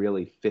never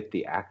really fit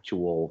the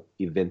actual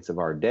events of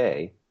our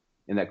day,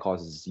 and that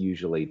causes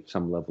usually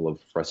some level of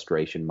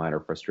frustration, minor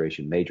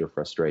frustration, major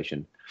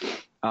frustration.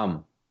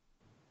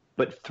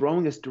 But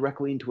throwing us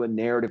directly into a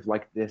narrative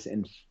like this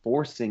and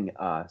forcing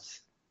us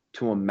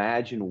to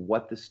imagine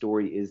what the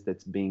story is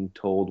that's being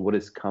told, what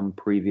has come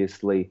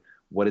previously,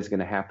 what is going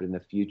to happen in the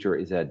future,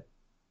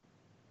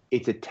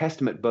 it's a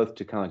testament both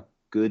to kind of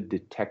good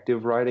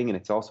detective writing, and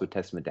it's also a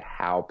testament to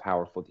how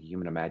powerful the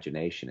human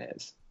imagination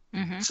is.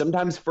 Mm-hmm.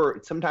 Sometimes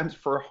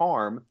for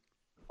harm,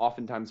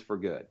 oftentimes for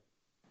good.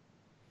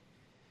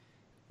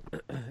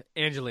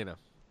 Angelina,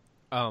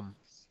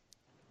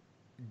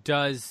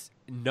 does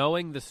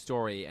knowing the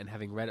story and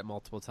having read it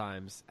multiple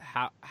times,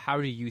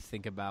 how do you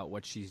think about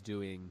what she's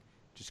doing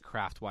just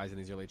craft-wise in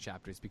these early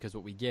chapters? Because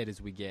what we get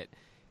is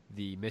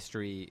the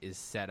mystery is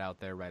set out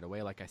there right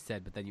away, like I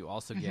said, but then you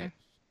also get,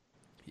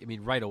 I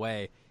mean, right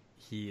away,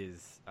 he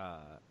is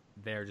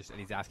there and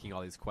he's asking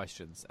all these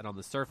questions. And on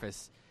the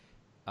surface,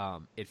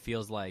 it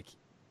feels like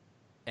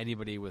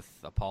anybody with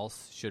a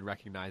pulse should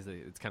recognize that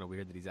it's kind of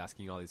weird that he's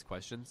asking all these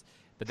questions.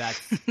 But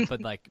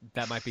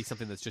that might be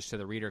something that's just to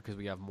the reader because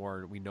we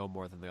know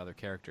more than the other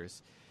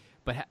characters.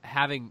 But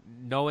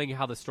knowing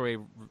how the story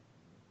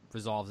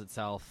resolves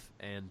itself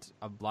and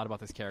a lot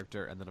about this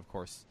character, and then of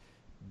course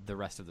the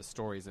rest of the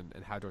stories and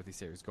how Dorothy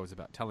Sayers goes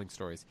about telling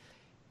stories,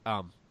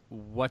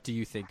 what do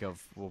you think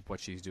of what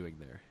she's doing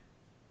there?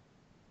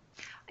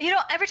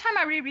 Every time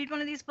I reread one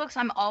of these books,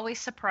 I'm always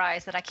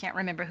surprised that I can't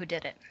remember who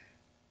did it.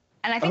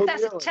 And I think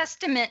that's really a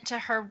testament to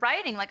her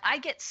writing. Like, I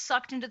get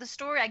sucked into the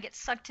story. I get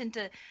sucked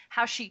into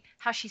how she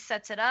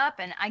sets it up,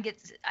 and I get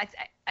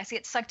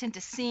sucked into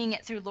seeing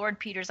it through Lord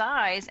Peter's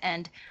eyes.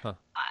 And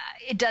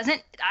it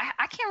doesn't.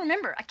 I can't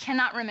remember. I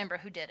cannot remember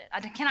who did it. I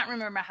cannot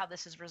remember how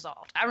this is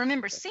resolved. I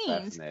remember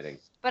scenes,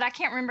 but I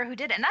can't remember who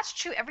did it. And that's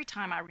true every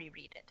time I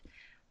reread it.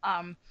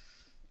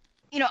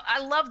 I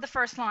love the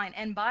first line.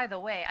 And by the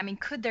way, I mean,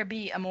 could there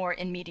be a more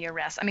in media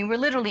res? I mean, we're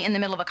literally in the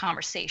middle of a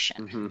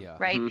conversation,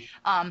 right?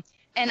 Mm-hmm.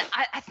 And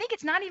I think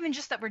it's not even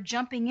just that we're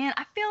jumping in.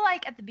 I feel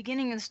like at the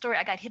beginning of the story,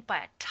 I got hit by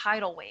a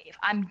tidal wave.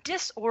 I'm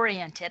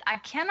disoriented. I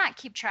cannot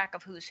keep track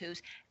of who's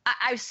whose.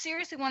 I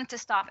seriously wanted to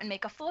stop and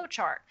make a flow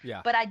chart,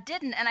 but I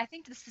didn't. And I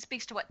think this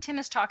speaks to what Tim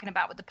is talking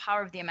about with the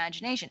power of the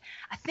imagination.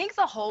 I think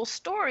the whole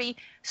story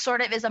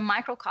sort of is a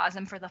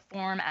microcosm for the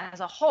form as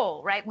a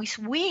whole, right?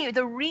 We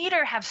the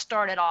reader, have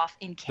started off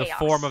in chaos.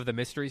 The form of the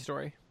mystery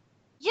story?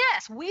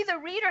 Yes, we, the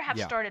reader, have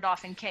started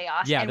off in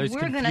chaos, and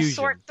we're going to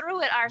sort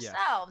through it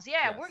ourselves.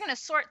 Yes. We're going to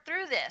sort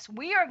through this.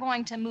 We are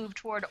going to move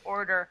toward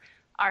order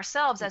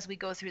ourselves as we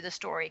go through the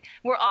story.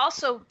 We're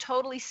also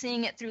totally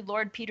seeing it through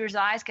Lord Peter's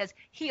eyes because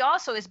he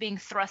also is being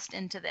thrust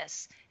into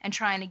this and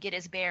trying to get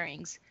his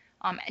bearings,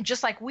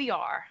 just like we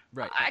are.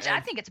 Right. I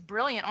think it's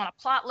brilliant on a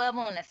plot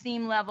level and a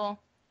theme level.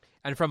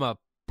 And from a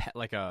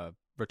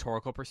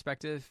rhetorical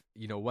perspective,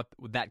 what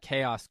that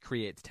chaos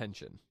creates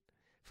tension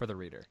for the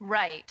reader,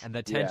 right? And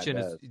the tension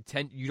is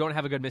you don't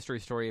have a good mystery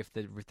story if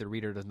the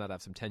reader does not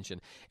have some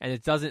tension, and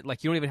it doesn't,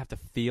 like, you don't even have to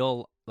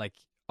feel like,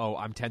 oh,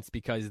 I'm tense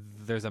because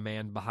there's a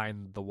man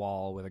behind the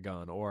wall with a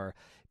gun, or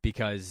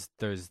because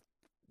there's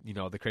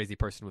the crazy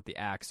person with the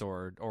axe,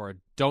 or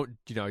don't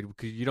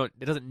because you don't.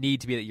 It doesn't need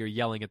to be that you're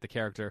yelling at the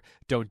character,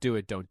 don't do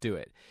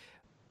it.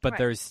 But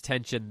there's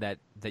tension that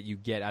you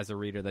get as a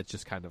reader that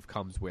just kind of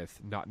comes with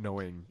not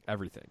knowing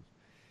everything.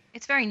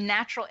 It's very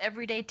natural,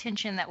 everyday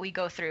tension that we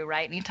go through,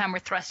 right? Anytime we're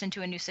thrust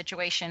into a new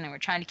situation and we're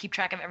trying to keep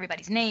track of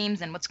everybody's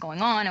names and what's going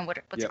on and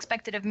what's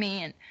expected of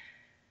me.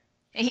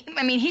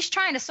 And he's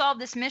trying to solve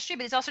this mystery,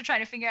 but he's also trying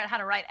to figure out how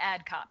to write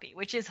ad copy,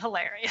 which is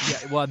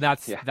hilarious. Yeah, well,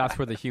 that's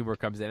where the humor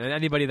comes in. And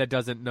anybody that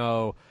doesn't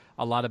know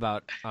a lot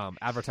about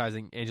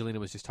advertising, Angelina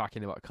was just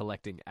talking about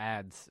collecting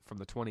ads from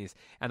the 20s.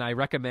 And I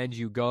recommend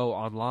you go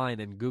online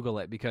and Google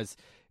it, because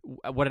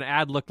what an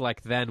ad looked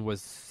like then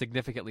was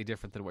significantly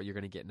different than what you're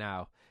going to get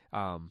now.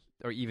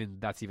 Or even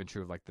that's even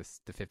true of like the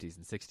 50s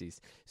and 60s.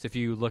 So if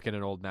you look at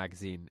an old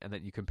magazine and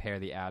then you compare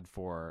the ad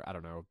for, I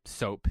don't know,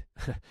 soap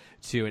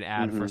to an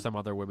ad for some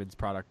other women's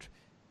product,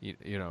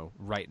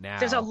 right now,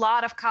 there's a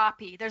lot of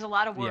copy. There's a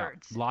lot of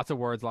words. Yeah, lots of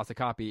words, lots of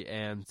copy.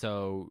 And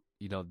so,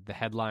 the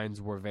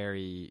headlines were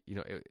very,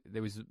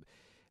 there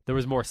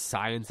was more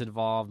science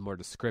involved, more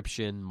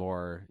description,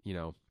 more,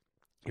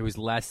 it was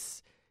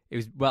less,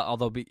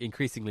 although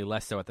increasingly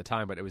less so at the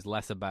time, but it was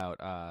less about,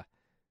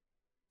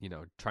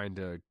 trying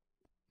to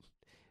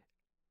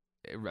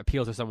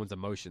appeal to someone's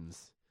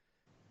emotions.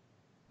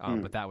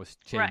 But that was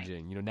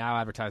changing. Right. Now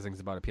advertising is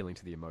about appealing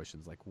to the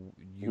emotions. Like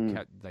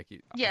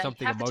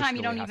something half the time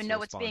you don't emotionally even know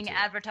what's being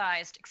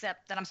advertised,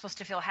 except that I'm supposed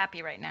to feel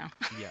happy right now.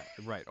 Yeah,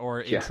 right.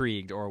 Or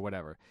intrigued or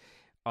whatever.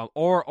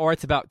 Or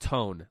it's about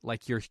tone.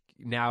 Like you're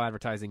now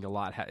advertising a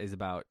lot is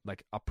about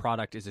like a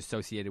product is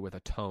associated with a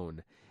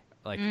tone,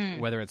 like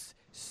whether it's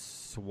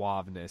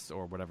suaveness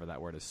or whatever that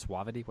word is,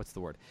 suavity. What's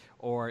the word?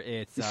 Or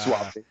it's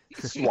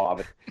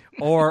suave,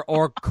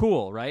 or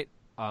cool, right?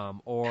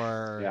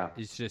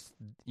 It's just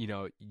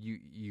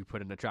you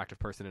put an attractive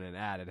person in an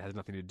ad. It has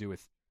nothing to do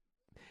with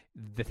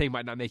the thing.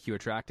 Might not make you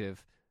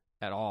attractive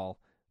at all,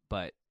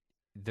 but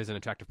there's an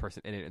attractive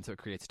person in it, and so it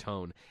creates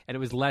tone. And it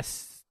was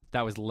less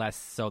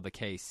so the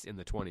case in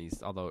the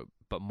 20s,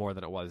 but more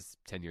than it was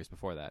 10 years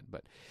before that.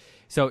 But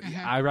so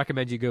I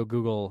recommend you go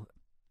Google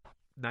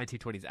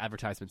 1920s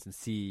advertisements and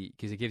see,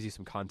 because it gives you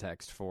some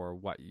context for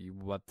what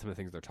some of the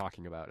things they're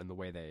talking about and the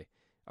way they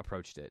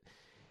approached it.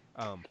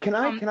 Can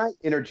I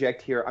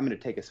interject here? I'm going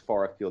to take us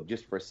far afield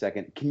just for a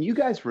second. Can you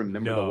guys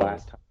remember the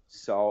last time you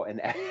saw an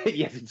ad?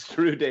 Yes, it's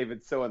true,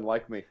 David. So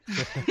unlike me.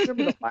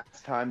 Remember the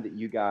last time that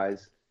you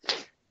guys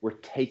were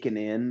taken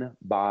in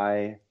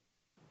by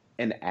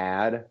an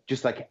ad,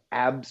 just like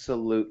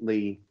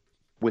absolutely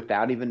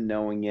without even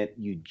knowing it,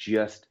 you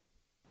just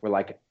were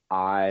like,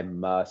 I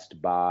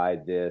must buy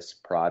this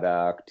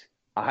product.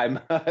 I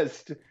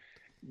must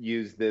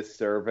use this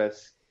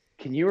service.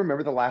 Can you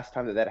remember the last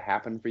time that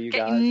happened for you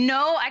guys?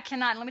 No, I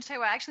cannot. Let me tell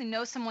you what, I actually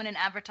know someone in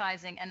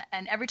advertising,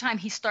 and every time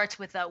he starts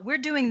with, we're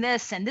doing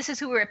this, and this is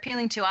who we're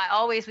appealing to, I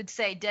always would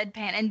say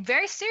deadpan, and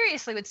very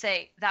seriously would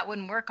say, that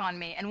wouldn't work on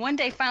me. And one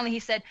day, finally, he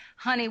said,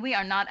 honey, we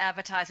are not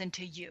advertising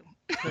to you.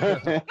 He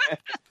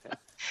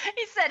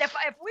said, if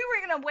we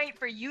were going to wait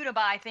for you to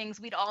buy things,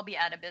 we'd all be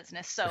out of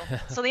business. So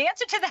the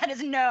answer to that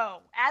is no.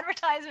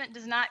 Advertisement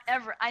does not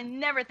ever, I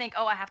never think,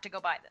 I have to go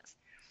buy this.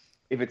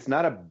 If it's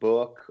not a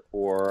book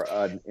or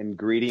an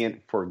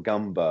ingredient for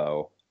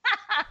gumbo,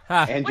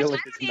 Angela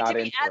is not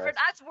interested.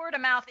 That's word of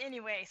mouth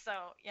anyway, so,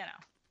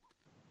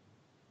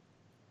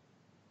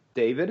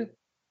 David?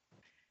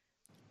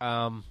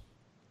 No,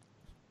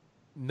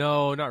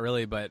 not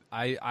really, but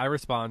I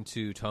respond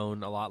to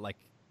tone a lot. Like,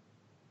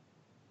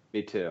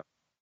 me too.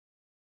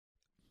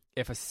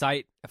 If a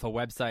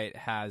website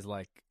has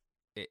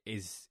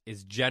is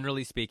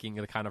generally speaking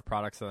the kind of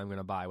products that I'm going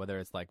to buy, whether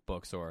it's like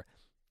books or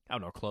I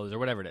don't know, clothes or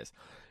whatever it is,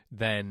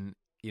 then,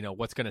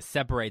 what's going to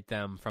separate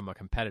them from a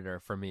competitor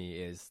for me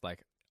is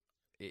like,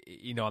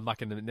 I'm not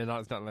going to,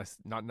 it's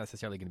not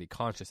necessarily going to be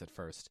conscious at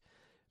first,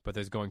 but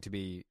there's going to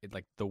be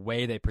like the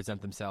way they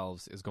present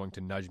themselves is going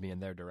to nudge me in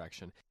their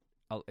direction.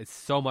 It's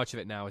so much of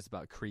it now is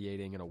about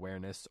creating an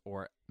awareness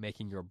or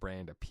making your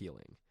brand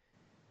appealing.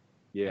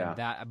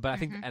 Yeah.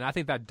 I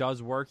think that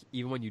does work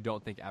even when you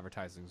don't think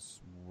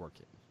advertising's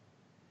working.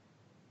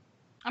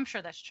 I'm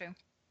sure that's true.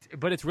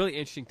 But it's really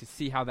interesting to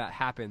see how that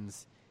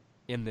happens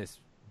in this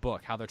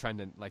book, how they're trying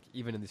to, like,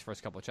 even in these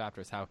first couple of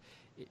chapters, how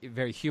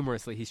very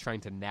humorously he's trying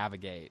to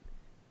navigate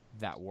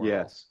that world.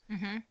 Yes.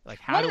 Mm-hmm. Like,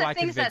 how do I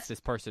convince this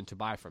person to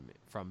buy from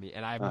me?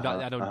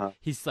 And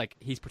he's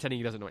pretending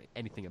he doesn't know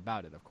anything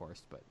about it, of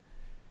course, but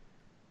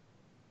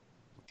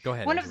go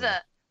ahead.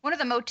 One of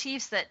the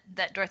motifs that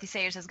Dorothy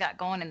Sayers has got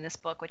going in this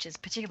book, which is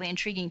particularly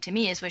intriguing to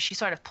me, is where she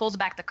sort of pulls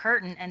back the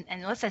curtain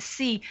and lets us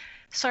see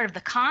sort of the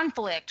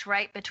conflict,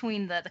 right,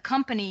 between the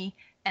company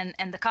and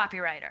the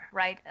copywriter,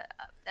 right?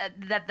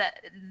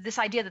 This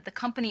idea that the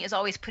company is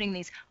always putting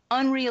these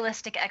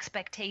unrealistic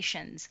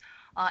expectations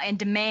and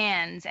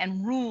demands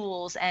and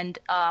rules and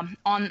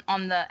on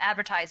the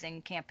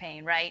advertising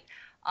campaign, right?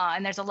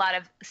 And there's a lot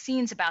of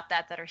scenes about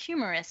that are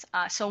humorous.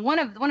 So one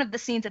of the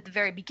scenes at the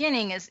very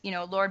beginning is,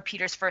 Lord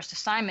Peter's first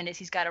assignment is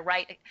he's got to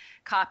write a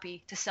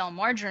copy to sell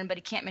margarine, but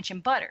he can't mention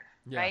butter,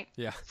 right?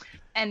 Yeah.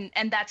 And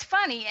that's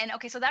funny. And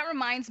okay, so that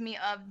reminds me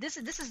of this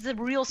is the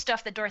real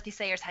stuff that Dorothy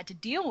Sayers had to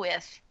deal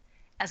with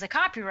as a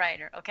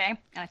copywriter, okay?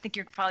 And I think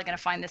you're probably going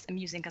to find this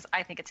amusing because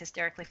I think it's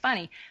hysterically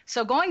funny.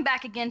 So going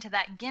back again to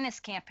that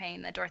Guinness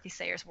campaign that Dorothy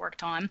Sayers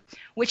worked on,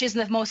 which is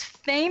the most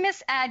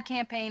famous ad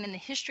campaign in the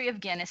history of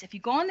Guinness. If you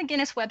go on the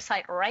Guinness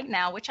website right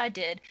now, which I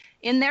did,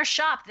 in their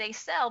shop, they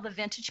sell the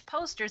vintage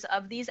posters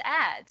of these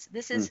ads.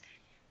 This is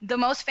the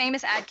most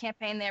famous ad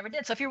campaign they ever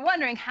did. So if you're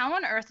wondering how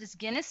on earth does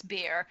Guinness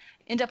beer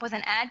end up with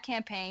an ad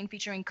campaign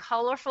featuring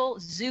colorful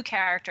zoo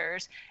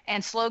characters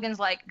and slogans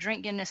like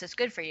drink Guinness, it's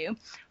good for you,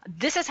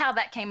 this is how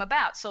that came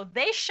about. So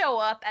they show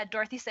up at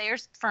Dorothy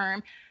Sayers'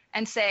 firm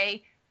and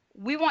say,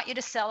 we want you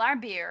to sell our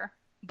beer,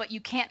 but you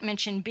can't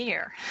mention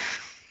beer.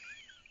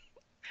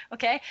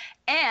 Okay?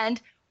 And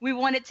we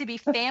want it to be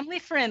family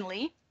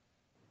friendly.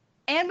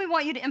 And we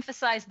want you to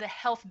emphasize the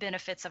health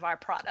benefits of our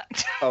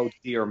product. Oh,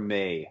 dear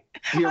me.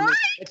 Dear me.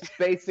 It's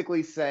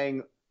basically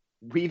saying,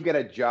 we've got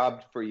a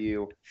job for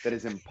you that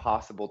is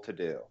impossible to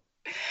do.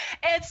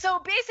 And so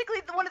basically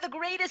one of the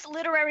greatest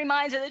literary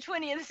minds of the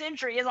 20th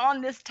century is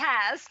on this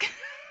task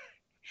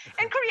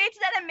and creates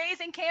that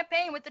amazing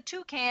campaign with the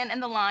toucan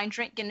and the line,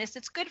 drink Guinness,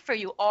 it's good for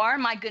you. Or,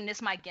 my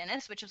goodness, my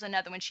Guinness, which was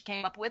another one she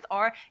came up with.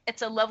 Or,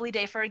 it's a lovely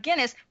day for a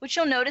Guinness, which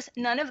you'll notice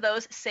none of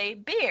those say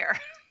beer.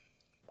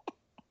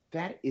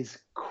 That is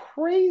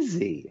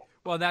crazy.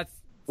 Well, a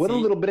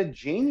little bit of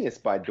genius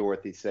by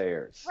Dorothy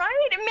Sayers.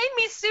 Right? It made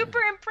me super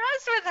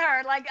impressed with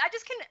her. Like, I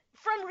just can,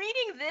 from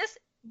reading this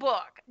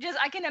book,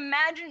 I can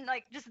imagine,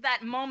 like, just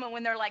that moment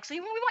when they're like, so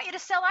we want you to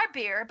sell our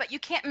beer, but you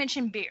can't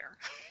mention beer.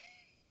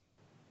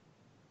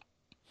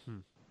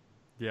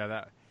 Yeah,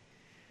 that.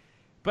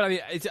 But I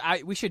mean,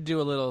 we should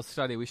do a little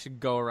study. We should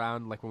go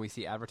around, like, when we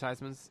see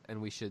advertisements,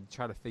 and we should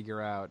try to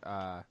figure out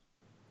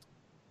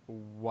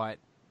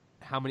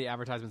how many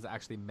advertisements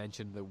actually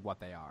mention what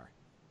they are.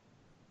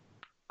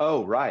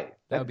 Oh, right.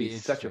 That'd be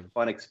such a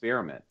fun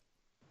experiment.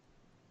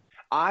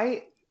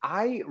 I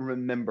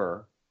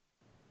remember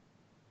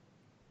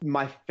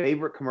my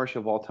favorite commercial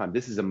of all time.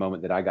 This is a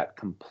moment that I got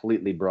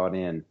completely brought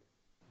in.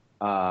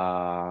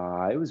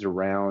 It was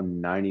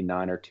around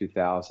 99 or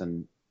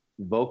 2000.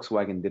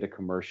 Volkswagen did a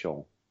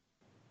commercial.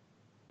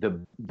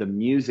 The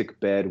music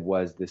bed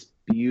was this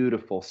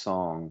beautiful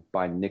song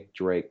by Nick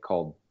Drake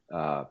called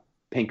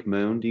Pink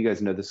Moon. Do you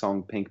guys know the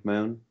song Pink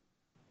Moon?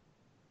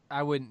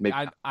 I wouldn't.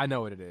 I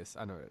know what it is.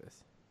 I know what it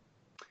is.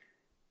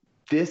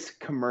 This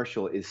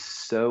commercial is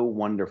so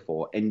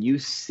wonderful, and you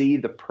see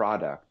the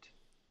product.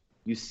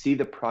 You see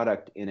the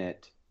product in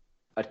it,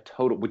 a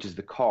total, which is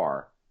the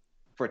car,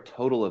 for a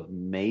total of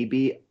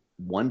maybe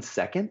 1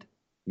 second,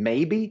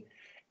 maybe.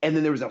 And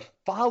then there was a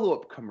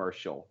follow-up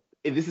commercial.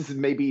 And this is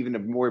maybe even a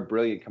more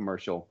brilliant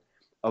commercial,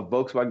 a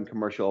Volkswagen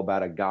commercial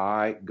about a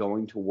guy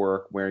going to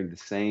work wearing the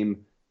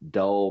same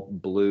dull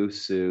blue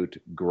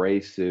suit,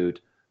 gray suit,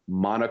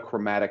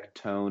 monochromatic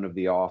tone of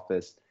the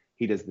office.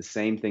 He does the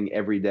same thing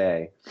every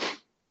day.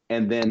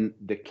 And then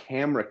the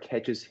camera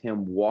catches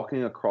him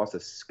walking across a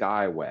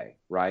skyway,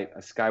 right? A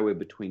skyway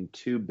between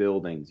two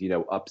buildings,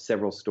 up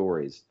several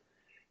stories.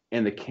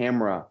 And the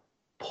camera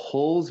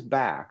pulls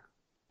back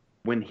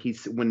when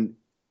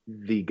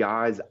the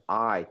guy's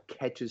eye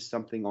catches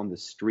something on the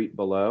street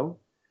below.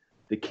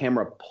 The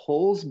camera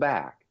pulls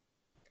back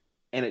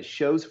and it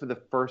shows for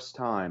the first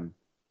time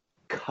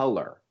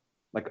color,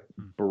 like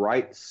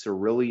bright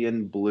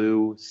cerulean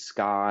blue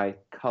sky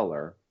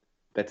color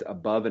that's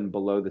above and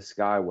below the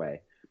skyway.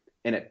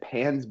 And it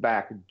pans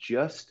back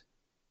just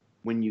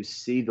when you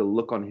see the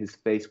look on his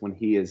face when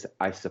he is,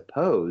 I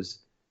suppose,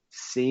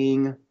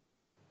 seeing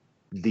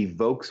the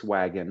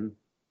Volkswagen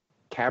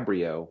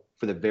Cabrio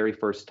for the very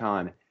first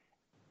time.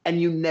 And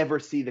you never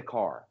see the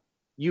car.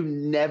 You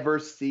never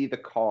see the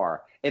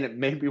car. And it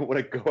made me want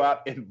to go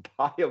out and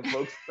buy a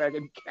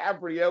Volkswagen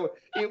Cabrio.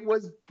 It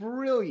was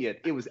brilliant.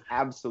 It was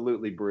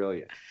absolutely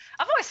brilliant.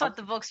 I've always thought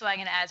the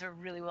Volkswagen ads were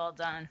really well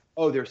done.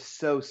 Oh, they're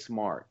so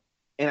smart.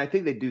 And I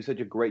think they do such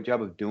a great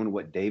job of doing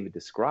what David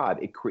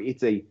described.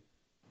 It's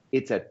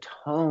a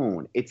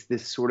tone. It's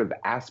this sort of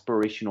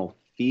aspirational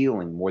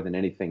feeling more than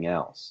anything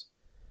else.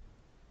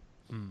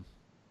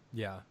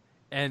 Yeah.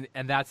 And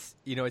that's,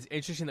 it's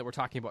interesting that we're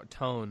talking about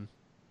tone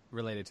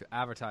related to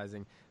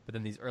advertising, but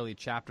then these early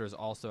chapters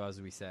also,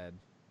 as we said,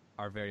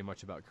 are very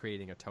much about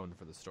creating a tone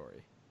for the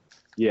story.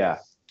 Yeah.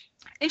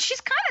 And she's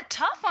kind of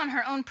tough on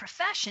her own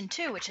profession,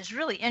 too, which is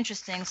really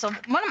interesting. So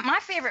one of my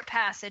favorite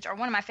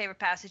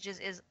passages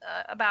is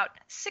about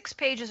 6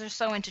 pages or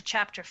so into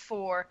chapter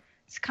 4.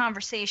 It's a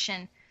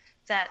conversation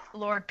that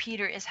Lord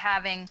Peter is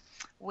having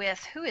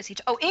with, who is he?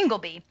 Oh,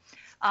 Ingleby,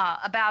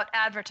 about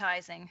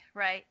advertising,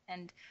 right?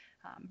 And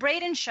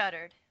Braden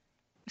shuddered.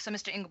 So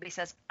Mr. Ingleby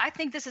says, I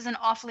think this is an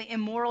awfully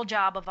immoral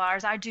job of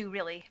ours. I do,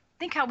 really.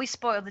 Think how we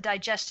spoil the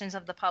digestions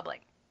of the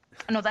public.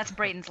 Oh, no, that's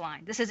Braden's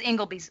line. This is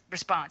Ingleby's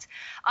response.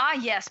 Ah,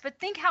 yes, but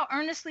think how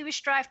earnestly we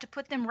strive to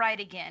put them right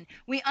again.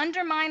 We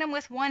undermine them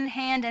with one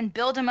hand and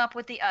build them up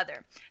with the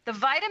other. The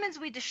vitamins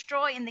we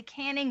destroy in the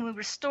canning we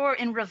restore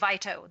in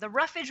Revito. The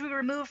roughage we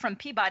remove from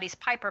Peabody's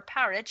Piper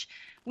Parrich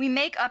we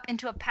make up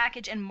into a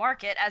package and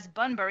market as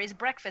Bunbury's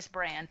breakfast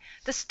brand.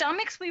 The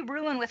stomachs we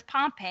ruin with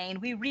Pompaine,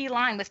 we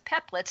reline with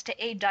Peplets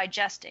to aid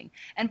digesting.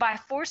 And by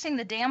forcing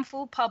the damn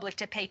fool public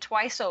to pay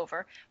twice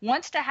over,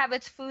 once to have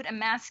its food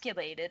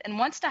emasculated, and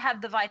once to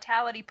have the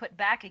vitality put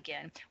back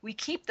again, we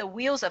keep the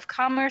wheels of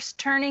commerce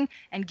turning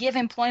and give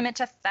employment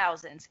to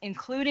thousands,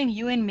 including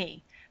you and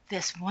me.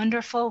 This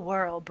wonderful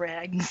world,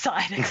 Bragg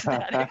sighed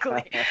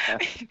ecstatically.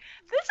 This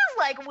is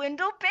like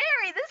Wendell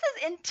Berry. This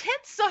is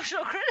intense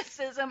social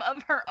criticism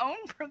of her own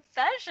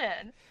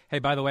profession. Hey,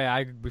 by the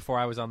way, before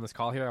I was on this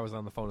call here, I was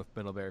on the phone with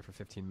Wendell Berry for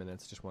 15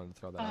 minutes. Just wanted to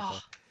throw that out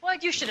there. Well,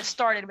 you should have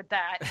started with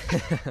that.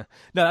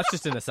 No, that's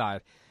just an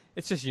aside.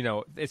 It's just,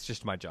 it's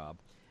just my job.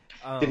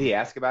 Did he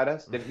ask about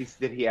us? Did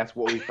he ask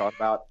what we thought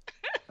about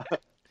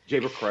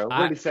Jaber Crow?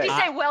 What did he say? Did he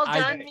say, well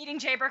done meeting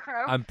Jaber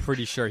Crow? I'm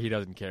pretty sure he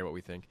doesn't care what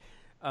we think.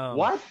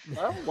 What?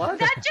 What?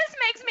 That just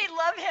makes me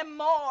love him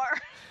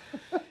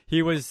more.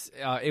 It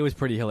was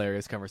pretty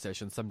hilarious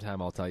conversation.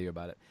 Sometime I'll tell you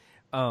about it.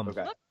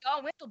 Okay. Look,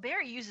 Wendell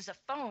Berry uses a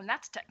phone.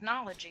 That's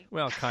technology.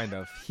 Well, kind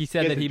of. He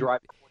said that he drive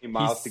 20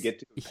 miles to get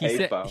to a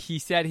payphone. He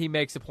said he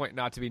makes a point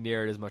not to be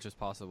near it as much as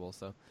possible.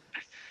 So.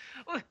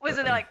 Was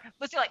it like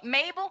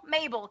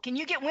Mabel, can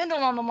you get Wendell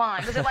on the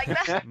line? Was it like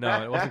that?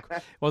 No, it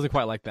wasn't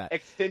quite like that.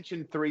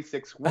 Extension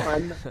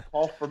 361,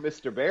 call for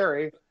Mr.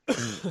 Berry.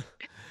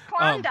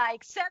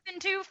 Klondike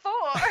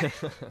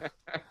 724.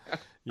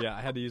 Yeah,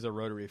 I had to use a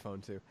rotary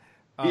phone too.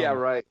 Yeah,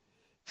 right.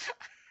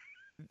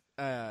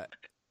 I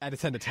had to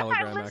send a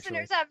telegram. Our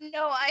listeners have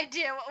no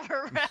idea what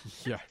we're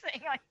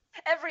referencing. Like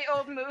every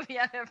old movie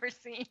I've ever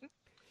seen.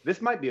 This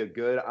might be a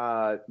good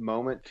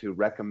moment to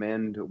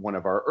recommend one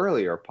of our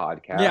earlier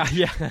podcasts.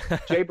 Yeah.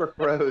 Jaber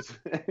Crow's,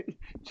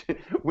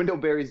 Wendell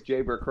Berry's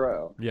Jaber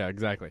Crow. Yeah,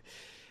 exactly.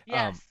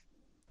 Yes.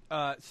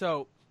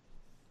 So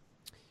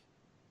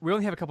we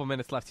only have a couple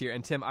minutes left here,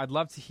 and Tim, I'd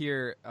love to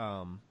hear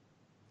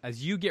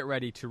as you get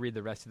ready to read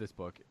the rest of this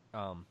book.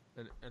 And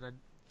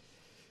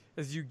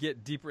as you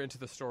get deeper into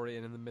the story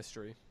and in the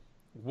mystery,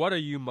 what are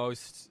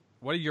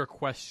your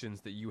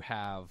questions that you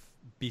have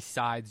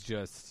besides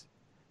just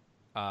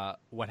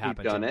what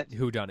happened?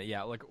 Who done it?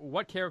 Yeah, like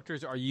what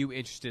characters are you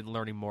interested in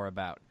learning more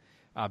about?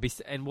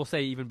 And we'll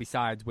say even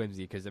besides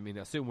Whimsy, because I mean,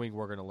 assuming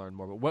we're going to learn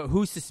more. But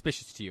who's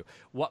suspicious to you?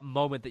 What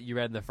moment that you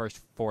read in the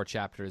first 4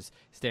 chapters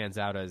stands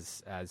out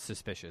as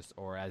suspicious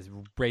or as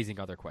raising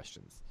other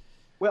questions?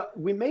 Well,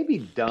 we may be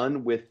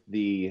done with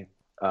the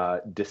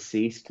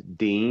deceased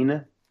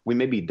Dean. We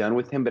may be done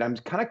with him, but I'm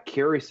kind of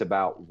curious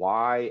about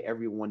why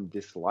everyone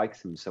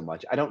dislikes him so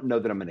much. I don't know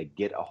that I'm going to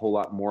get a whole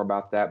lot more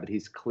about that, but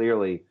he's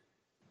clearly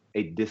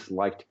a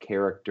disliked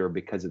character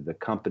because of the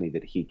company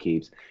that he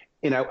keeps.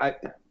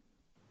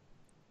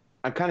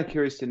 I'm kind of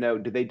curious to know,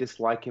 do they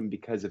dislike him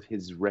because of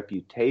his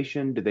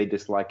reputation? Do they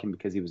dislike him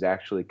because he was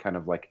actually kind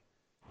of like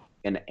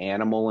an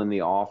animal in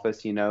the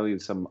office? He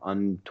was some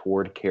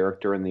untoward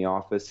character in the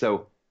office.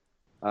 So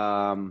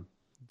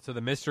the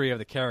mystery of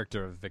the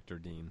character of Victor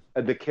Dean.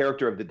 The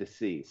character of the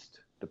deceased,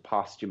 the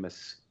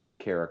posthumous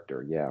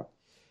character, yeah.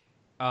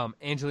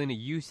 Angelina,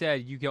 you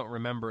said you don't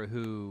remember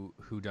who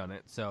done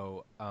it,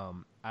 so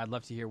I'd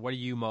love to hear, what are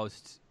you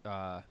most...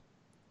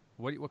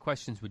 What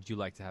questions would you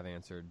like to have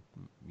answered,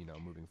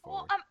 moving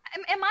forward? Well,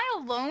 am I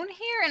alone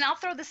here? And I'll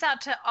throw this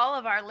out to all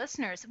of our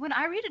listeners. When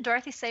I read a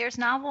Dorothy Sayers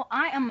novel,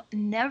 I am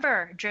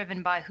never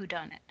driven by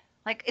whodunit.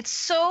 Like, it's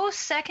so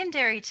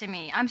secondary to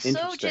me. I'm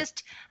so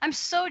just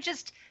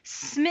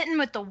smitten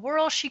with the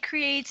world she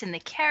creates and the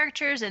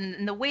characters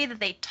and the way that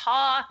they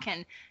talk.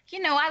 And,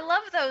 I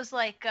love those,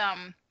 like,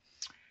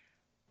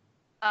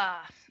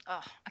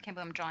 I can't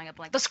believe I'm drawing a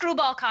blank. The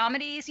screwball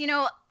comedies,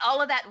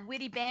 all of that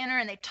witty banter,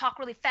 and they talk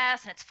really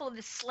fast, and it's full of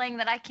this slang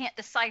that I can't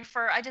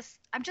decipher.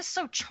 I'm just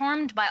so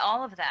charmed by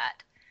all of that.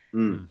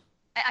 Mm.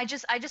 I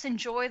just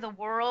enjoy the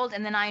world,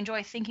 and then I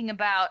enjoy thinking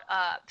about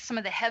some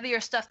of the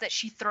heavier stuff that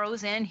she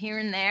throws in here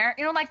and there.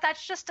 Like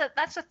that's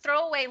a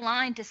throwaway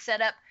line to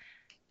set up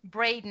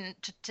Braden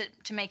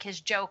to make his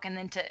joke and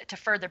then to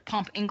further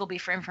pump Ingleby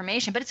for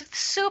information. But it's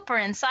super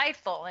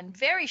insightful and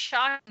very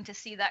shocking to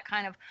see that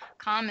kind of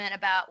comment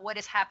about what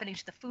is happening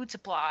to the food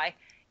supply,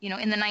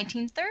 in the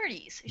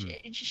 1930s.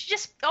 She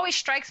just always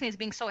strikes me as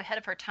being so ahead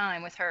of her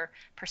time with her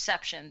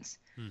perceptions.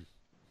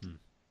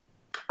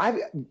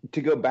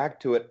 To go back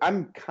to it,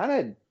 I'm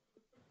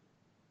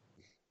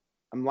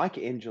like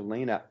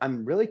Angelina.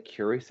 I'm really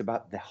curious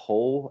about the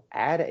whole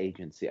ad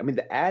agency. I mean,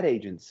 the ad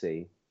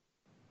agency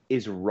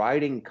is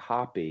writing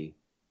copy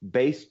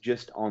based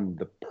just on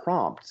the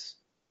prompts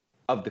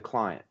of the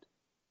client.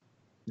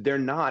 They're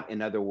not,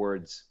 in other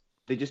words,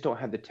 they just don't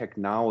have the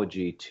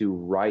technology to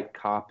write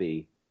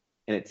copy,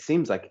 and it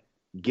seems like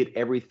get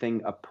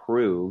everything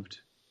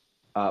approved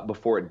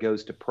before it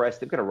goes to press.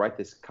 They've got to write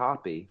this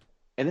copy,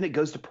 and then it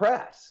goes to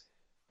press.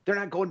 They're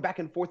not going back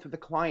and forth with the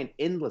client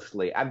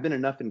endlessly. I've been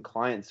enough in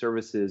client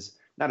services,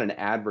 not in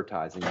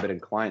advertising, but in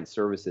client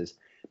services,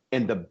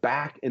 and the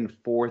back and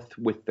forth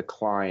with the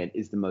client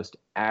is the most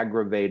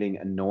aggravating,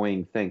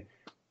 annoying thing.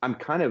 I'm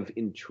kind of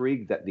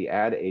intrigued that the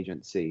ad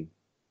agency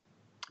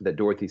that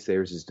Dorothy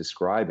Sayers is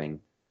describing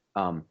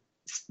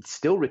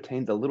still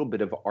retains a little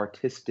bit of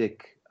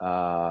artistic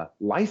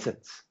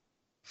license.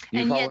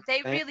 And yet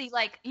they really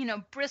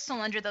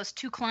bristle under those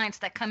 2 clients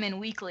that come in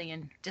weekly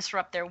and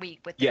disrupt their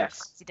week with their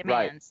crazy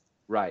demands.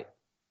 Right.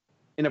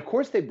 And of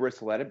course they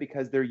bristle at it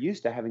because they're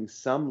used to having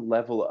some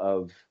level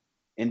of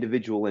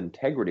individual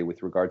integrity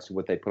with regards to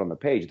what they put on the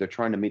page. They're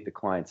trying to meet the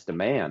client's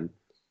demand,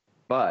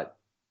 but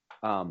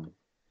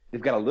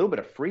they've got a little bit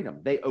of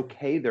freedom. They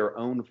okay their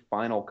own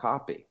final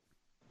copy.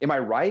 Am I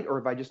right, or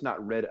have I just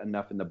not read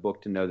enough in the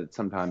book to know that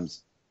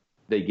sometimes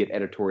they get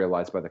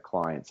editorialized by the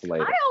clients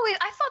later?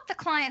 I thought the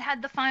client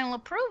had the final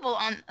approval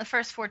on the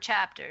first 4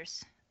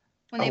 chapters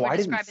when they were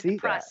describing the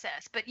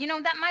process. But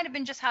that might have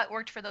been just how it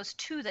worked for those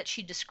 2 that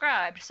she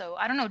described. So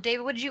I don't know,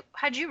 David,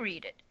 how'd you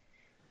read it?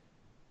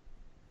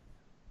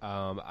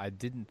 I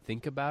didn't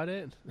think about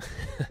it.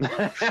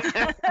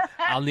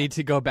 I'll need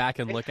to go back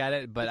and look at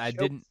it, but I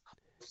didn't.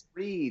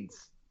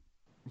 Reads.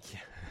 Yeah.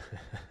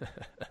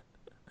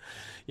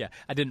 Yeah,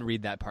 I didn't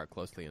read that part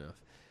closely enough.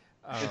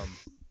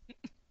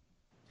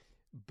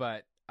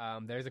 But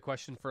there's a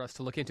question for us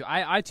to look into.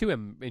 I too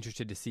am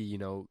interested to see,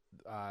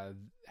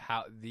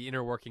 how the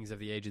inner workings of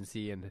the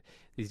agency and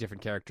these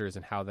different characters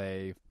and how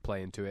they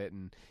play into it,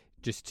 and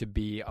just to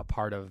be a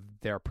part of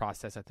their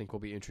process, I think will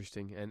be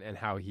interesting, and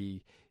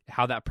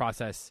how that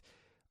process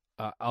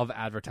of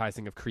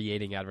advertising, of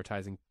creating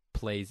advertising,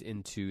 plays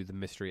into the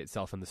mystery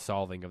itself and the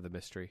solving of the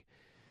mystery.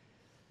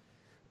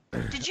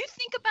 Did you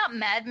think about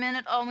Mad Men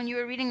at all when you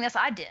were reading this?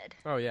 I did.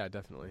 Oh yeah,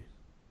 definitely.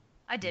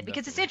 I did,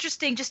 because it's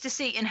interesting just to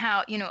see in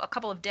how, a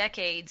couple of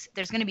decades,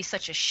 there's going to be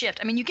such a shift.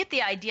 I mean, you get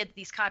the idea that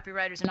these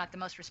copywriters are not the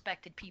most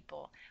respected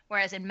people,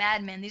 whereas in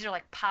Mad Men, these are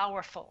like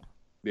powerful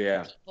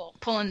people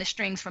pulling the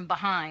strings from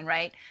behind,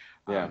 right?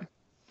 Yeah.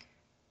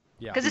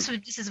 Because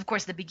this is, of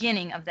course, the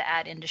beginning of the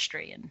ad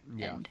industry,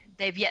 and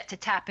they've yet to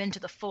tap into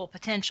the full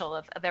potential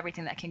of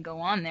everything that can go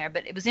on there.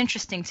 But it was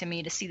interesting to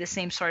me to see the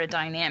same sort of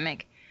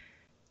dynamic,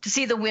 to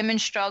see the women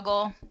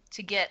struggle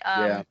to get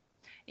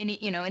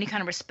any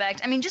kind of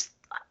respect. I mean, just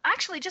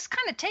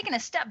kind of taking a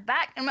step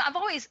back. And I've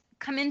always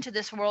come into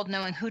this world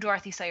knowing who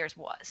Dorothy Sayers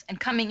was, and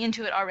coming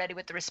into it already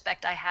with the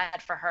respect I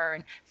had for her,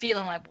 and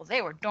feeling like, well,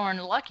 they were darn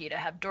lucky to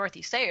have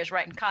Dorothy Sayers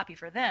writing copy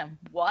for them.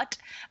 What?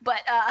 But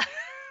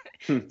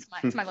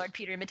it's my Lord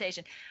Peter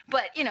imitation.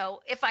 But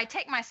if I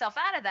take myself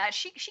out of that,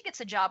 she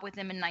gets a job with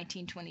them in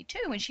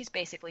 1922, and she's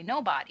basically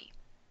nobody.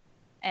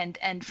 And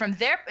from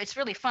it's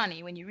really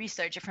funny when you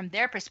research it. From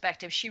their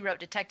perspective, she wrote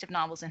detective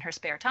novels in her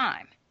spare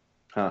time.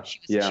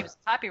 She was a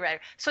copywriter.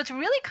 So it's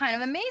really kind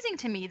of amazing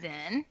to me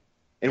then.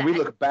 And we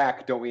look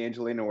back, don't we,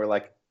 Angelina, and we're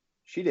like,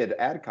 she did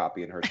ad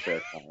copy in her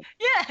spare time.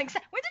 Yeah,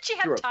 exactly. When did she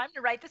have time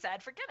to write this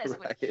ad? For goodness.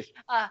 Right.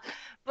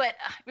 But it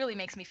really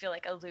makes me feel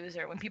like a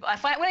loser when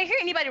I hear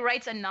anybody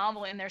writes a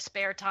novel in their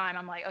spare time.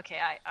 I'm like, okay,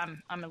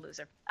 I'm a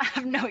loser. I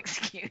have no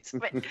excuse.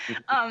 But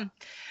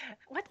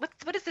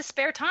what is the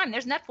spare time?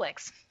 There's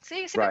Netflix.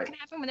 See what can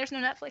happen when there's no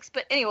Netflix.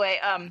 But anyway,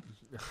 I'm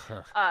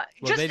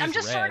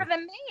just sort of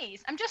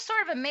amazed. I'm just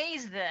sort of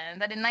amazed then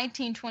that in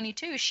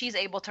 1922 she's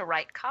able to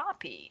write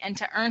copy and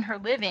to earn her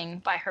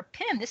living by her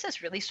pen. This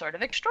is really sort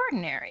of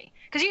extraordinary.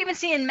 Because you even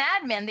see in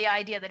Mad Men the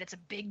idea that it's a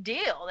big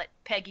deal that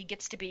Peggy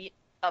gets to be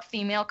a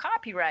female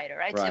copywriter,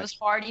 right? So it was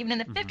hard even in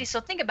the 50s.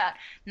 So think about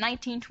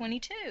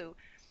 1922.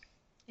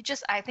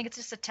 I think it's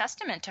just a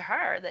testament to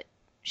her that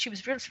she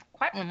was really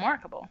quite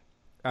remarkable.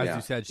 As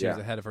you said, she was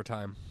ahead of her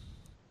time.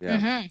 Yeah.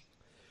 Mm-hmm.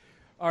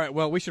 All right,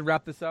 well, we should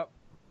wrap this up.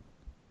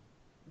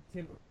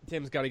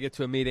 Tim's got to get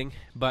to a meeting.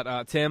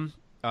 But, Tim,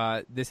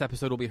 this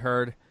episode will be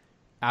heard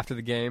after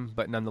the game,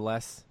 but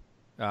nonetheless,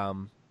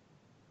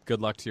 good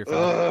luck to your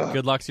Falcons.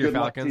 Good luck to your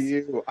Falcons. Luck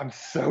to you. I'm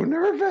so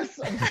nervous.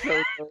 Let's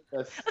do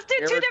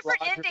two different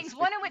endings.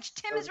 One in which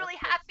Tim is really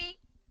happy.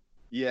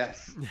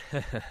 Yes.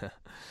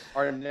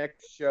 Our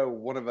next show,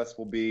 one of us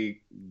will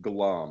be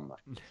glum.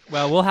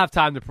 Well, we'll have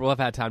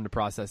had time to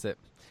process it.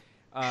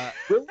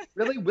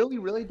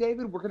 Really,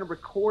 David? We're going to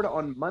record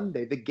on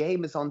Monday. The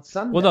game is on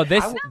Sunday. Well, no,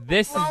 this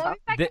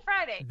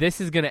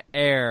is going to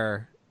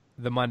air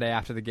the Monday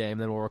after the game.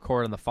 Then we'll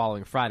record on the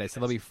following Friday. So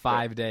there'll be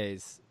 5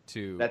 days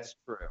to. That's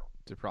true.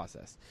 To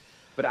process.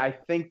 But I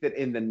think that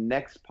in the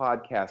next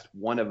podcast,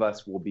 one of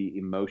us will be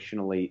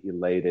emotionally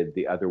elated.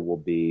 The other will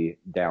be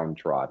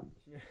downtrodden.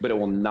 But it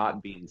will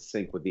not be in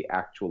sync with the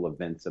actual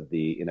events of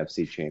the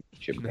NFC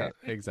Championship game.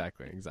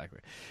 Exactly.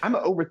 I'm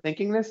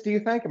overthinking this, do you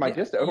think? Am I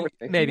just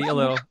overthinking? Maybe a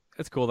little.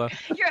 It's cool, though.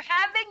 You're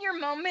having your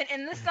moment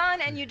in the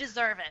sun, and you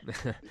deserve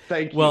it.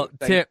 Thank you. Well,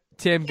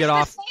 Tim, get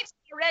off. The Saints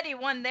already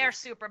won their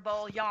Super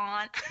Bowl,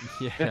 yawn.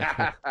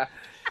 Yeah.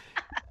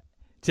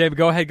 Tim,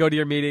 go ahead, go to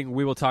your meeting.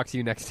 We will talk to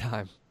you next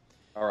time.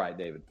 All right,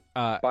 David.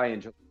 Bye,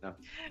 Angelina.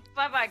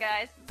 Bye-bye,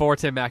 guys. For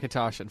Tim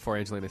McIntosh and for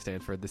Angelina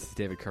Stanford, this is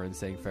David Curran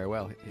saying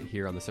farewell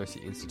here on the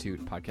Cersei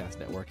Institute Podcast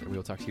Network, and we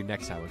will talk to you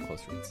next time on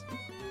Close Reads.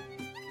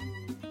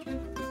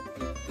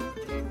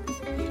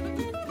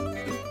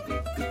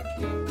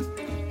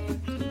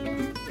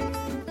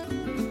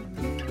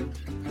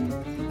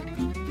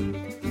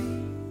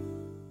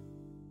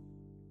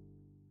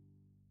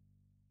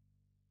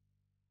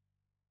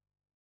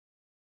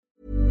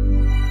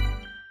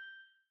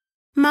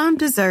 Mom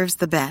deserves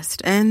the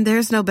best, and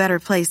there's no better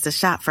place to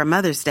shop for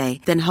Mother's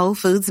Day than Whole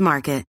Foods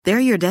Market. They're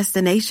your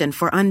destination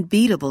for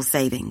unbeatable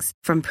savings,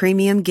 from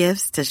premium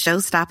gifts to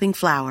show-stopping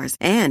flowers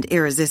and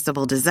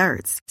irresistible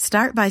desserts.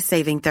 Start by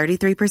saving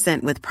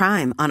 33% with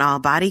Prime on all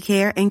body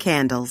care and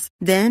candles.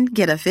 Then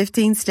get a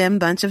 15-stem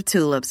bunch of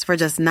tulips for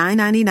just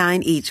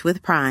 $9.99 each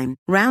with Prime.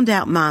 Round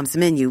out Mom's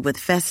menu with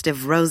festive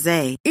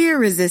rosé,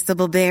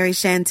 irresistible berry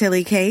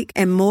chantilly cake,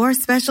 and more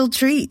special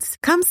treats.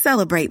 Come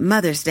celebrate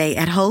Mother's Day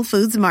at Whole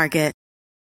Foods Market.